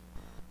pickles,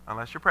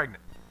 unless you're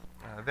pregnant.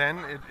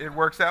 Then it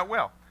works out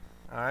well.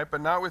 All right,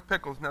 but not with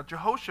pickles. Now,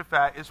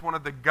 Jehoshaphat is one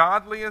of the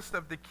godliest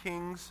of the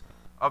kings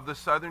of the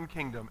southern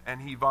kingdom,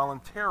 and he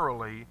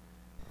voluntarily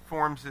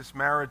forms this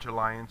marriage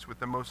alliance with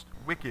the most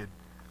wicked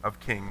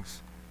of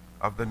kings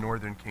of the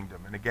northern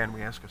kingdom. And again,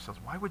 we ask ourselves,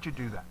 why would you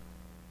do that?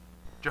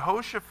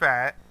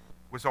 Jehoshaphat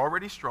was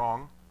already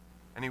strong,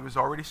 and he was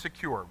already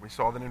secure. We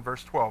saw that in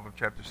verse 12 of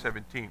chapter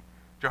 17.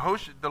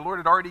 The Lord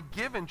had already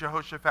given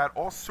Jehoshaphat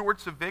all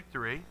sorts of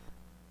victory.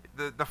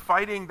 The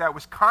fighting that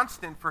was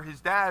constant for his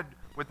dad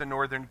with the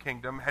northern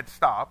kingdom had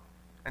stopped.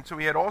 And so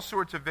he had all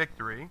sorts of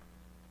victory.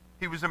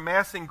 He was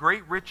amassing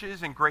great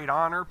riches and great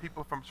honor.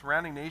 People from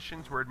surrounding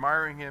nations were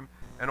admiring him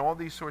and all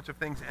these sorts of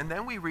things. And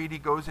then we read he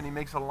goes and he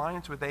makes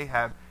alliance with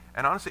Ahab.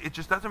 And honestly, it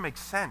just doesn't make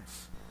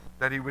sense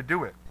that he would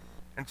do it.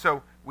 And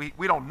so we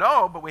don't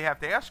know, but we have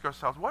to ask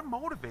ourselves, what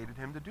motivated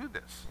him to do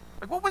this?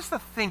 Like, what was the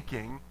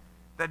thinking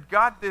that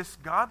got this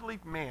godly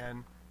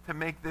man to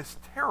make this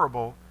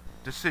terrible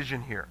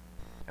decision here?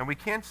 And we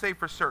can't say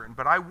for certain,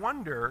 but I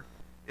wonder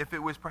if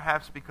it was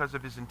perhaps because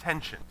of his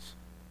intentions,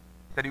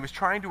 that he was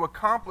trying to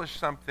accomplish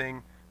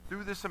something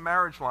through this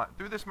marriage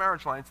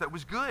alliance that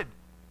was good,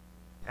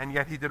 and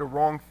yet he did a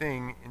wrong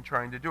thing in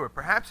trying to do it.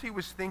 Perhaps he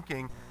was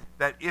thinking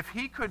that if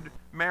he could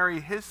marry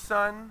his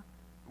son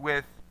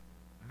with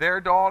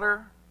their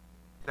daughter,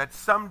 that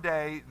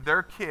someday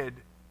their kid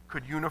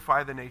could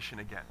unify the nation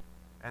again,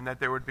 and that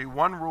there would be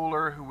one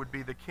ruler who would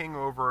be the king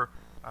over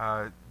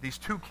these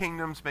two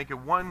kingdoms, make it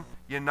one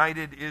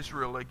united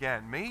Israel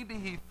again. Maybe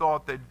he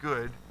thought that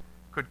good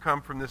could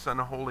come from this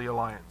unholy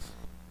alliance.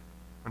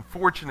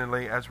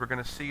 Unfortunately, as we're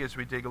going to see as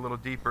we dig a little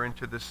deeper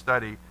into this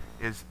study,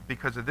 is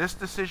because of this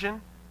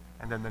decision,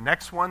 and then the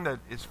next one that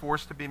is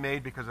forced to be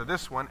made because of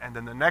this one, and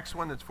then the next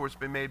one that's forced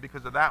to be made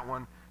because of that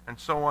one, and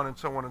so on and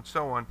so on and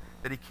so on,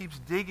 that he keeps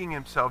digging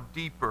himself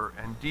deeper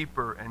and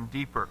deeper and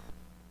deeper.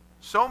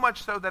 So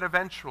much so that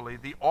eventually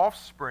the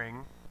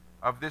offspring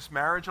of this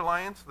marriage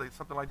alliance,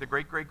 something like the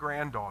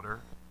great-great-granddaughter,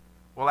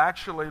 will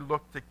actually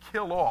look to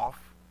kill off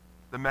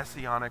the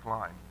messianic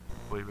line,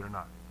 believe it or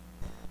not.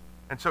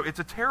 And so it's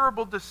a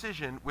terrible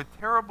decision with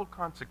terrible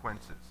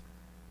consequences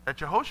that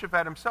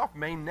Jehoshaphat himself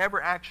may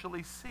never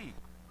actually see,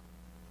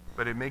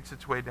 but it makes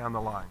its way down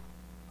the line.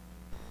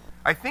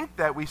 I think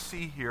that we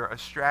see here a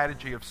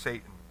strategy of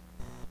Satan.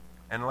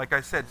 And like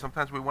I said,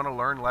 sometimes we want to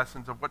learn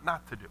lessons of what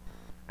not to do.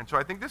 And so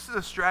I think this is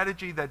a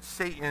strategy that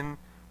Satan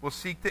will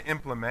seek to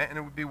implement, and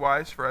it would be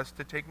wise for us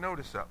to take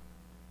notice of.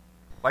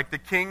 Like the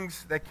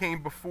kings that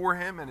came before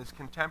him and his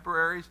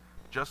contemporaries,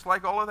 just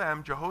like all of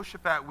them,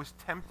 Jehoshaphat was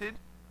tempted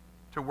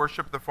to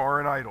worship the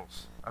foreign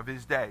idols of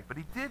his day, but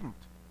he didn't.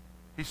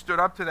 He stood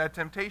up to that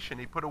temptation.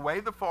 He put away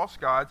the false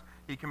gods.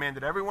 He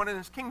commanded everyone in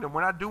his kingdom,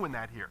 we're not doing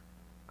that here.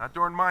 Not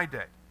during my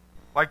day.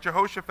 Like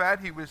Jehoshaphat,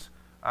 he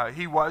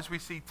was, we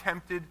see,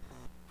 tempted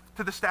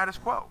to the status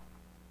quo.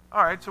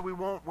 All right, so we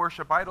won't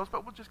worship idols,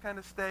 but we'll just kind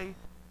of stay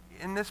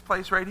in this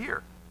place right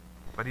here.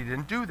 But he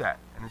didn't do that.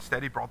 And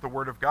instead, he brought the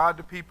word of God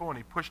to people, and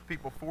he pushed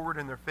people forward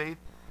in their faith.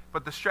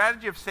 But the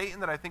strategy of Satan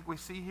that I think we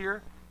see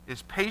here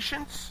is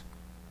patience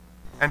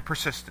and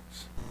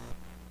persistence.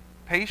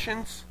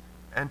 Patience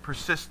and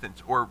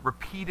persistence, or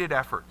repeated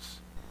efforts.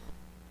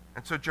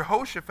 And so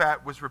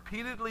Jehoshaphat was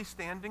repeatedly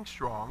standing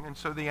strong, and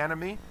so the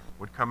enemy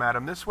would come at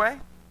him this way,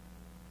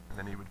 and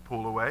then he would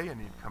pull away,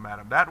 and he'd come at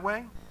him that way,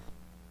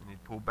 and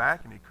he'd pull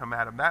back, and he'd come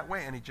at him that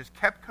way, and he just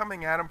kept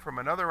coming at him from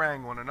another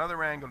angle, and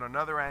another angle, and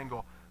another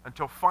angle,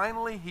 until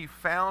finally he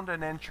found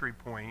an entry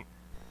point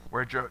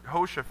where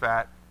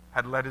Jehoshaphat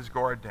had let his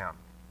guard down.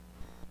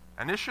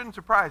 And this shouldn't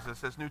surprise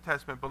us as New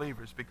Testament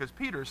believers, because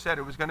Peter said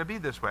it was going to be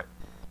this way.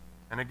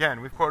 And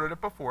again, we've quoted it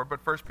before,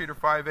 but 1 Peter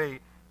 5:8,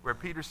 where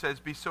Peter says,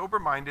 "Be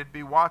sober-minded,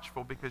 be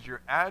watchful, because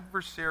your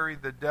adversary,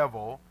 the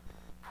devil,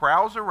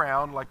 prowls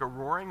around like a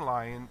roaring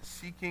lion,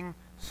 seeking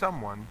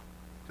someone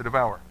to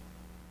devour."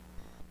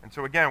 And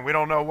so again, we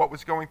don't know what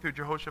was going through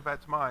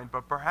Jehoshaphat's mind,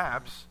 but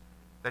perhaps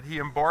that he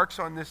embarks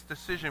on this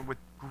decision with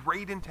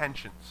great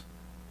intentions.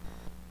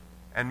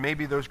 And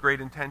maybe those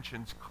great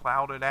intentions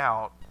clouded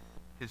out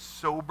his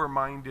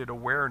sober-minded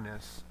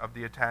awareness of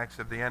the attacks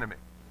of the enemy.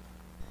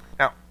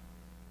 Now,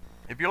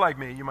 if you're like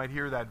me, you might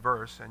hear that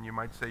verse, and you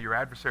might say, your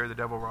adversary, the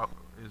devil,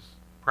 is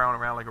prowling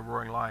around like a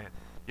roaring lion.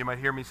 You might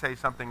hear me say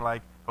something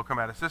like, he'll come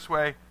at us this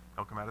way,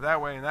 he'll come at us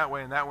that way, and that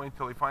way, and that way,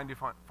 until he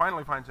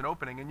finally finds an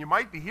opening. And you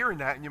might be hearing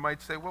that, and you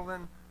might say, well,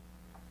 then,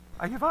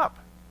 I give up.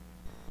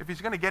 If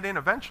he's going to get in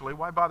eventually,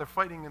 why bother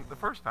fighting the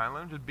first time?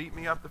 Let him just beat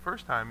me up the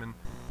first time, and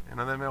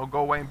then he'll go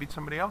away and beat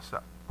somebody else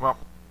up. Well,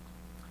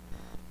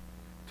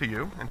 to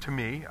you and to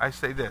me, I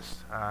say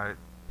this.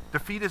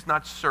 Defeat is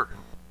not certain.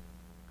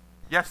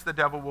 Yes, the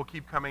devil will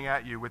keep coming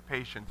at you with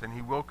patience, and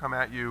he will come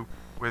at you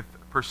with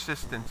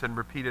persistence and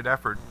repeated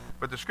effort.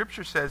 But the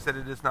Scripture says that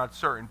it is not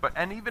certain.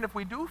 And even if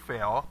we do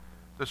fail,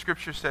 the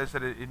Scripture says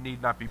that it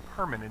need not be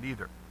permanent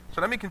either.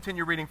 So let me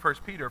continue reading 1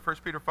 Peter.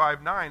 1 Peter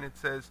 5:9, it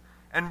says,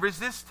 "And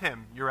resist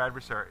him, your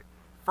adversary,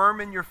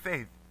 firm in your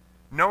faith,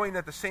 knowing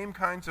that the same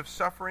kinds of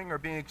suffering are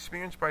being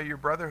experienced by your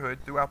brotherhood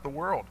throughout the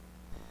world."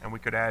 And we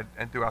could add,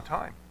 and throughout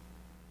time.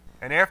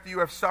 "And after you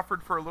have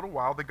suffered for a little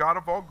while, the God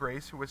of all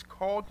grace, who has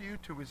called you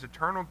to his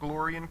eternal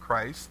glory in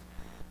Christ,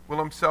 will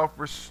himself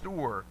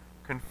restore,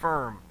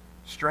 confirm,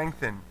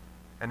 strengthen,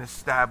 and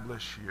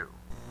establish you."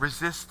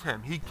 Resist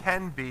him. He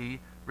can be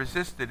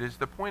resisted is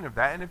the point of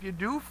that. And if you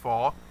do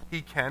fall,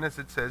 he can, as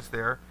it says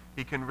there,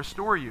 he can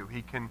restore you.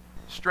 He can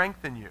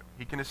strengthen you.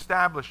 He can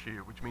establish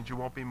you, which means you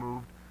won't be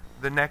moved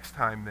the next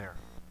time there.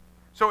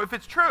 So if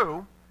it's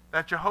true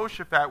that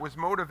Jehoshaphat was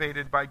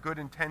motivated by good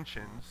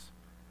intentions,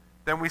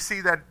 then we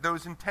see that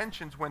those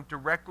intentions went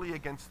directly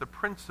against the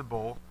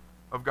principle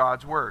of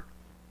God's word.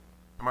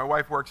 And my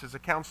wife works as a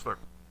counselor,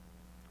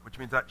 which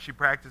means that she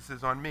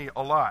practices on me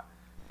a lot.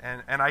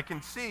 And I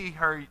can see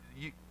her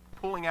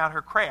pulling out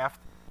her craft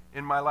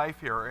in my life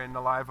here, in the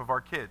life of our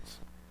kids.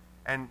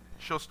 And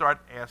she'll start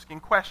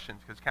asking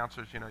questions, because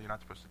counselors, you're not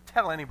supposed to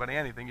tell anybody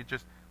anything. You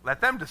just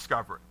let them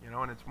discover it,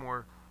 and it's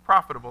more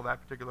profitable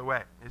that particular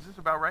way. Is this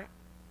about right?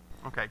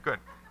 Okay, good.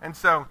 And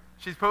so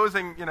she's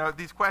posing,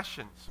 these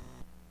questions.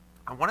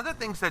 And one of the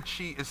things that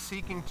she is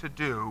seeking to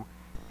do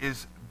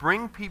is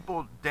bring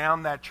people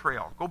down that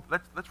trail.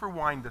 Let's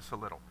rewind this a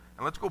little.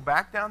 And let's go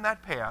back down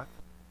that path,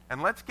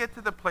 and let's get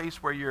to the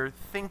place where your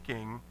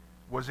thinking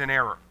was in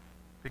error.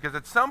 Because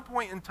at some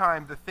point in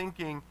time, the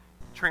thinking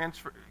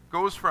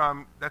goes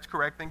from, that's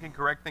correct thinking,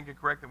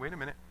 and wait a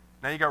minute,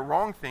 now you got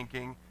wrong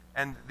thinking,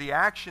 and the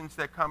actions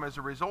that come as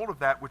a result of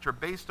that, which are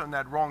based on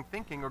that wrong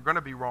thinking, are going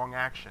to be wrong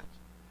actions.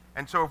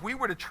 And so if we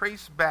were to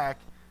trace back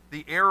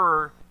the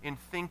error in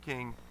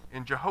thinking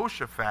in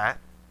Jehoshaphat,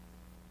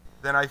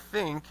 then I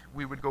think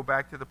we would go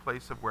back to the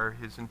place of where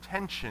his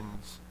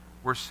intentions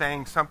were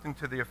saying something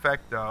to the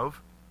effect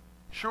of,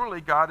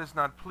 surely God is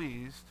not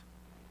pleased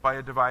by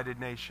a divided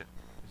nation.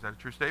 Is that a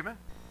true statement?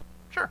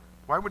 Sure.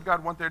 Why would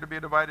God want there to be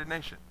a divided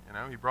nation?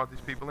 He brought these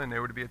people in. They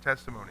were to be a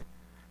testimony.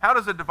 How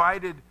does a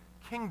divided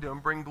kingdom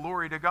bring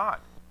glory to God?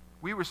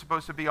 We were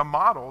supposed to be a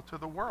model to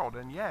the world,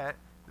 and yet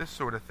this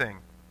sort of thing.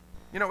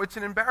 It's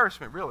an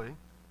embarrassment, really,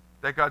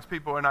 that God's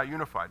people are not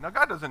unified. Now,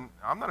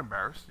 I'm not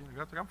embarrassed.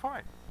 God's like, I'm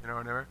fine.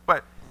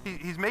 But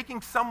he's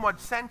making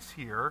somewhat sense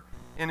here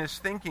in his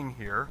thinking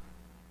here.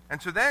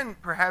 And so then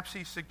perhaps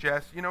he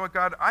suggests,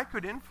 God, I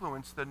could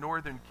influence the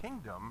northern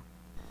kingdom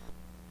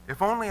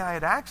if only I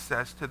had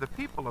access to the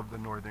people of the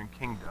northern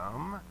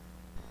kingdom,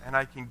 and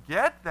I can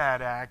get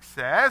that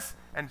access,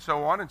 and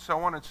so on, and so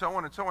on, and so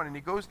on, and so on. And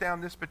he goes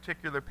down this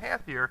particular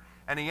path here,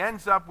 and he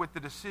ends up with the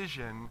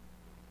decision,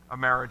 a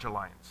marriage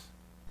alliance.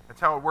 That's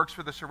how it works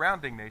for the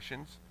surrounding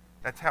nations.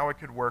 That's how it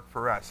could work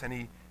for us. And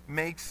he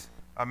makes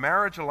a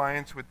marriage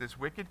alliance with this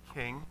wicked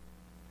king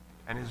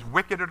and his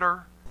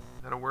wickeder,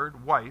 is that a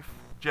word, wife,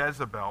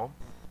 Jezebel,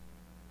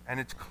 and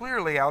it's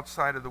clearly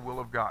outside of the will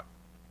of God.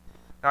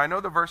 Now, I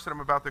know the verse that I'm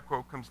about to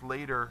quote comes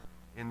later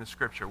in the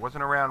Scripture. It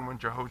wasn't around when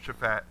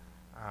Jehoshaphat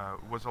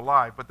was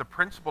alive, but the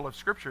principle of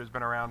Scripture has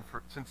been around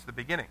since the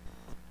beginning.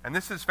 And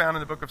this is found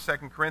in the book of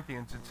 2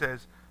 Corinthians. It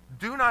says,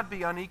 do not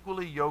be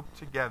unequally yoked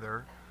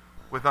together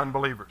with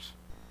unbelievers.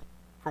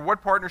 For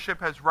what partnership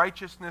has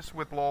righteousness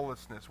with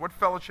lawlessness? What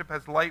fellowship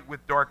has light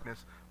with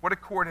darkness? What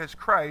accord has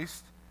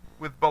Christ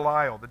with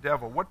Belial, the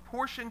devil? What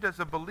portion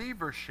does a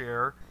believer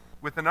share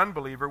with an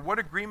unbeliever? What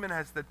agreement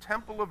has the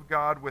temple of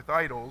God with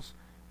idols?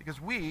 Because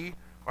we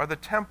are the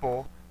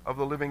temple of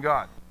the living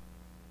God.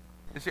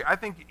 You see, I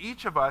think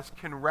each of us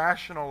can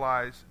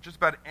rationalize just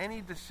about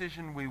any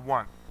decision we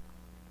want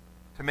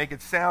to make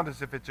it sound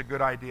as if it's a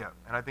good idea.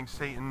 And I think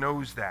Satan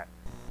knows that.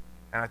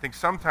 And I think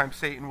sometimes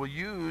Satan will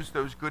use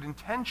those good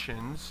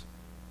intentions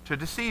to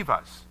deceive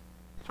us.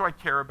 So I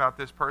care about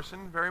this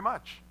person very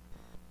much.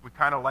 We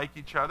kind of like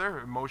each other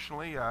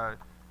emotionally.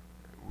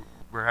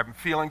 We're having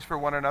feelings for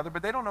one another,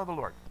 but they don't know the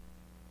Lord.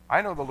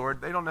 I know the Lord.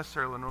 They don't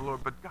necessarily know the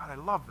Lord, but God, I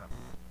love them.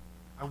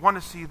 I want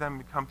to see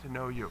them come to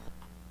know you.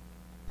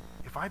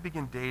 If I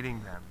begin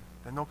dating them,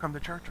 then they'll come to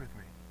church with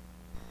me.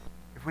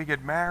 If we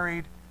get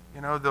married,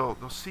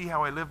 they'll see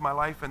how I live my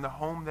life in the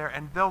home there,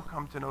 and they'll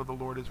come to know the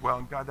Lord as well.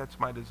 And God, that's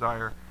my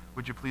desire.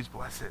 Would you please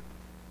bless it?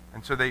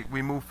 And so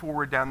we move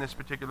forward down this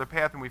particular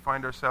path, and we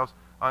find ourselves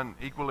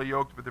unequally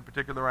yoked with a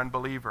particular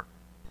unbeliever.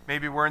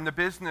 Maybe we're in the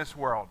business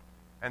world,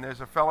 and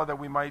there's a fellow that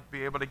we might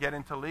be able to get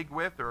into league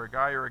with, or a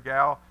guy or a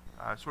gal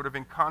sort of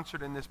in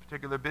concert in this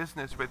particular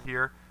business with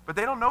here, but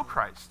they don't know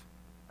Christ.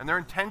 And their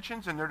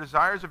intentions and their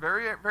desires are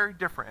very, very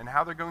different, and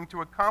how they're going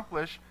to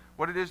accomplish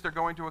what it is they're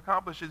going to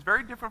accomplish is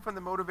very different from the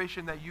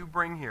motivation that you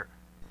bring here.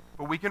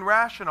 But we can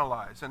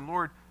rationalize, and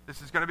Lord,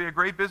 this is going to be a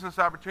great business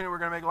opportunity. We're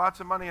going to make lots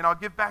of money, and I'll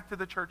give back to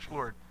the church,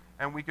 Lord.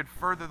 And we could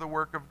further the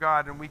work of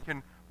God, and we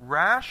can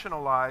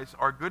rationalize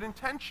our good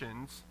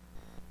intentions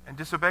and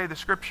disobey the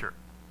Scripture.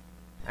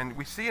 And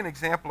we see an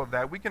example of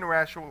that. We can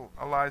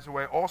rationalize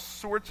away all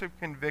sorts of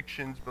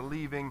convictions,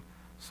 believing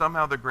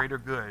somehow the greater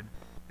good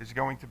is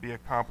going to be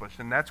accomplished.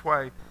 And that's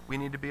why we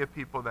need to be a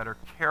people that are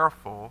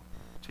careful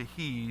to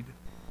heed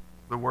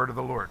the word of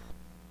the Lord,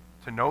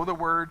 to know the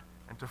word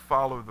and to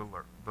follow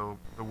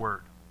the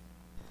word.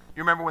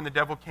 You remember when the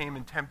devil came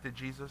and tempted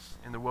Jesus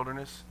in the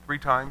wilderness 3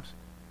 times?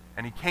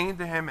 And he came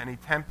to him and he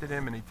tempted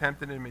him and he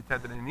tempted him and he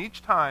tempted him. And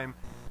each time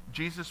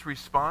Jesus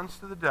responds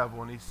to the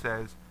devil and he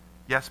says,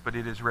 yes, but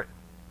it is written.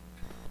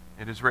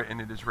 It is written,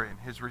 it is written.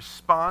 His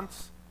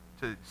response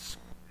to,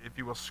 if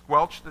you will,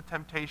 squelch the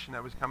temptation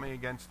that was coming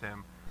against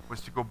him was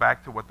to go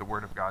back to what the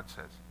Word of God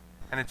says.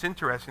 And it's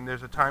interesting,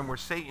 there's a time where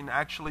Satan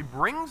actually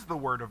brings the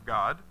Word of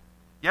God.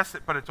 Yes,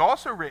 but it's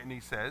also written, he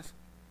says,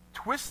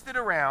 twisted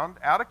around,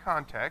 out of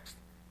context,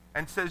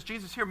 and says,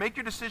 Jesus, here, make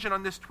your decision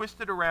on this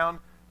twisted around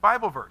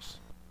Bible verse.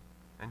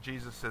 And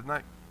Jesus says, no,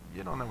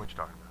 you don't know what you're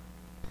talking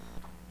about.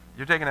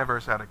 You're taking that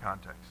verse out of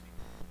context.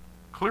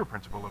 Clear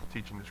principle of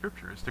teaching the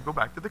Scripture is to go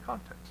back to the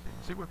context and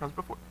see what comes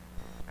before.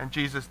 And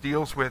Jesus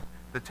deals with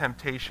the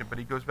temptation, but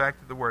he goes back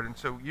to the Word. And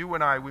so you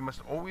and I, we must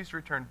always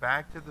return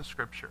back to the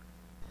Scripture.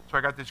 So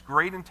I got this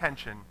great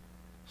intention.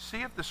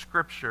 See if the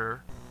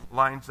Scripture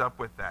lines up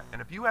with that.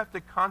 And if you have to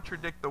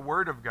contradict the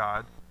Word of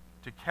God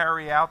to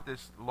carry out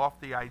this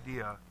lofty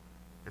idea,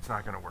 it's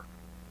not going to work.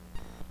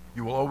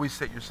 You will always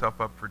set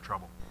yourself up for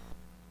trouble.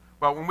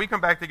 Well, when we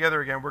come back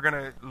together again, we're going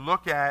to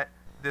look at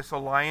this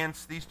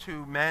alliance. These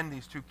two men,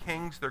 these two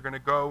kings, they're going to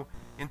go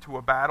into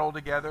a battle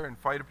together and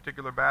fight a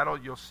particular battle.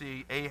 You'll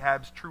see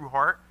Ahab's true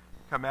heart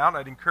come out.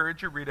 I'd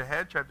encourage you, read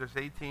ahead, chapters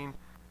 18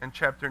 and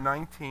chapter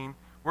 19.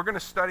 We're going to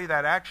study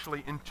that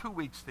actually in 2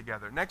 weeks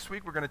together. Next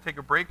week, we're going to take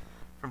a break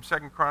from 2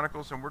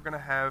 Chronicles, and we're going to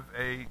have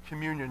a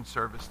communion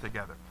service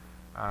together.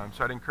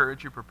 So I'd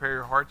encourage you, prepare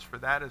your hearts for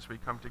that as we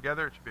come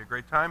together. It should be a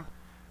great time.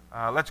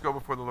 Let's go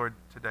before the Lord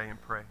today and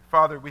pray.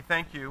 Father, we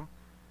thank you.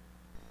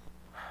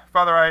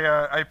 Father,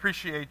 I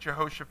appreciate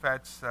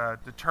Jehoshaphat's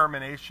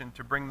determination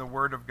to bring the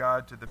word of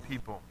God to the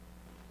people.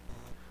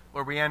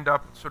 Lord, we end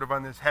up sort of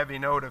on this heavy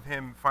note of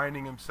him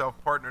finding himself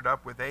partnered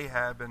up with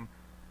Ahab, and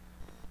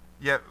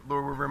yet,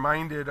 Lord, we're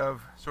reminded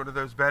of sort of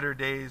those better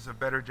days of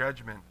better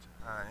judgment.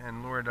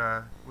 And Lord,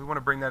 we want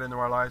to bring that into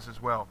our lives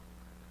as well.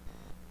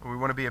 We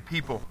want to be a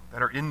people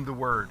that are in the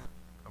Word,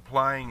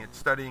 applying it,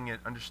 studying it,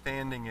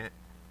 understanding it,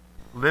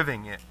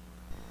 living it.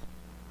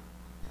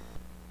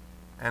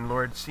 And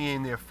Lord,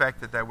 seeing the effect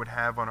that that would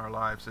have on our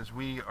lives as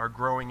we are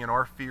growing in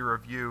our fear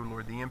of you,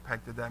 Lord, the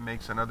impact that that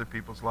makes on other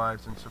people's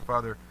lives. And so,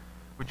 Father,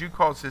 would you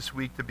cause this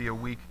week to be a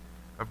week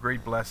of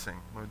great blessing,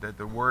 Lord, that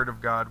the Word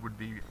of God would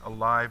be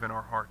alive in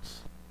our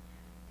hearts.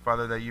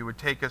 Father, that you would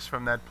take us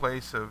from that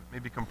place of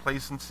maybe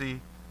complacency,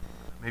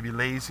 maybe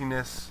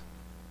laziness,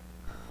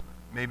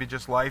 maybe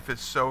just life is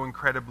so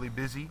incredibly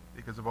busy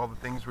because of all the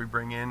things we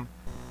bring in.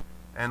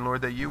 And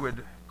Lord, that you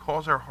would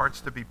cause our hearts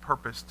to be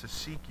purposed to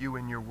seek you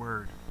in your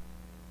word,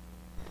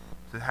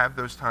 to have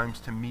those times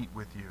to meet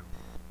with you.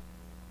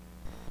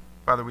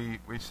 Father, we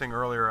sing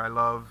earlier, I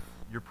love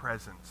your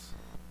presence.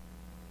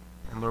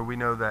 And Lord, we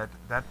know that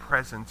that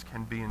presence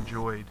can be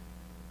enjoyed,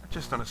 not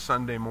just on a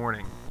Sunday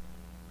morning,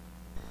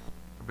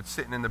 but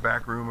sitting in the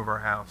back room of our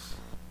house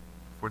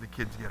before the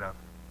kids get up.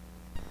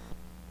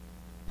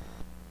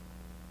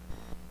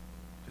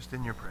 Just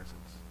in your presence,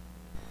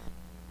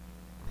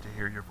 and to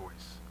hear your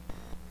voice.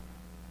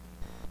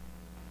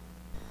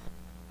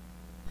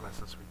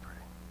 Bless us, we pray.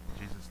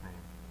 In Jesus' name.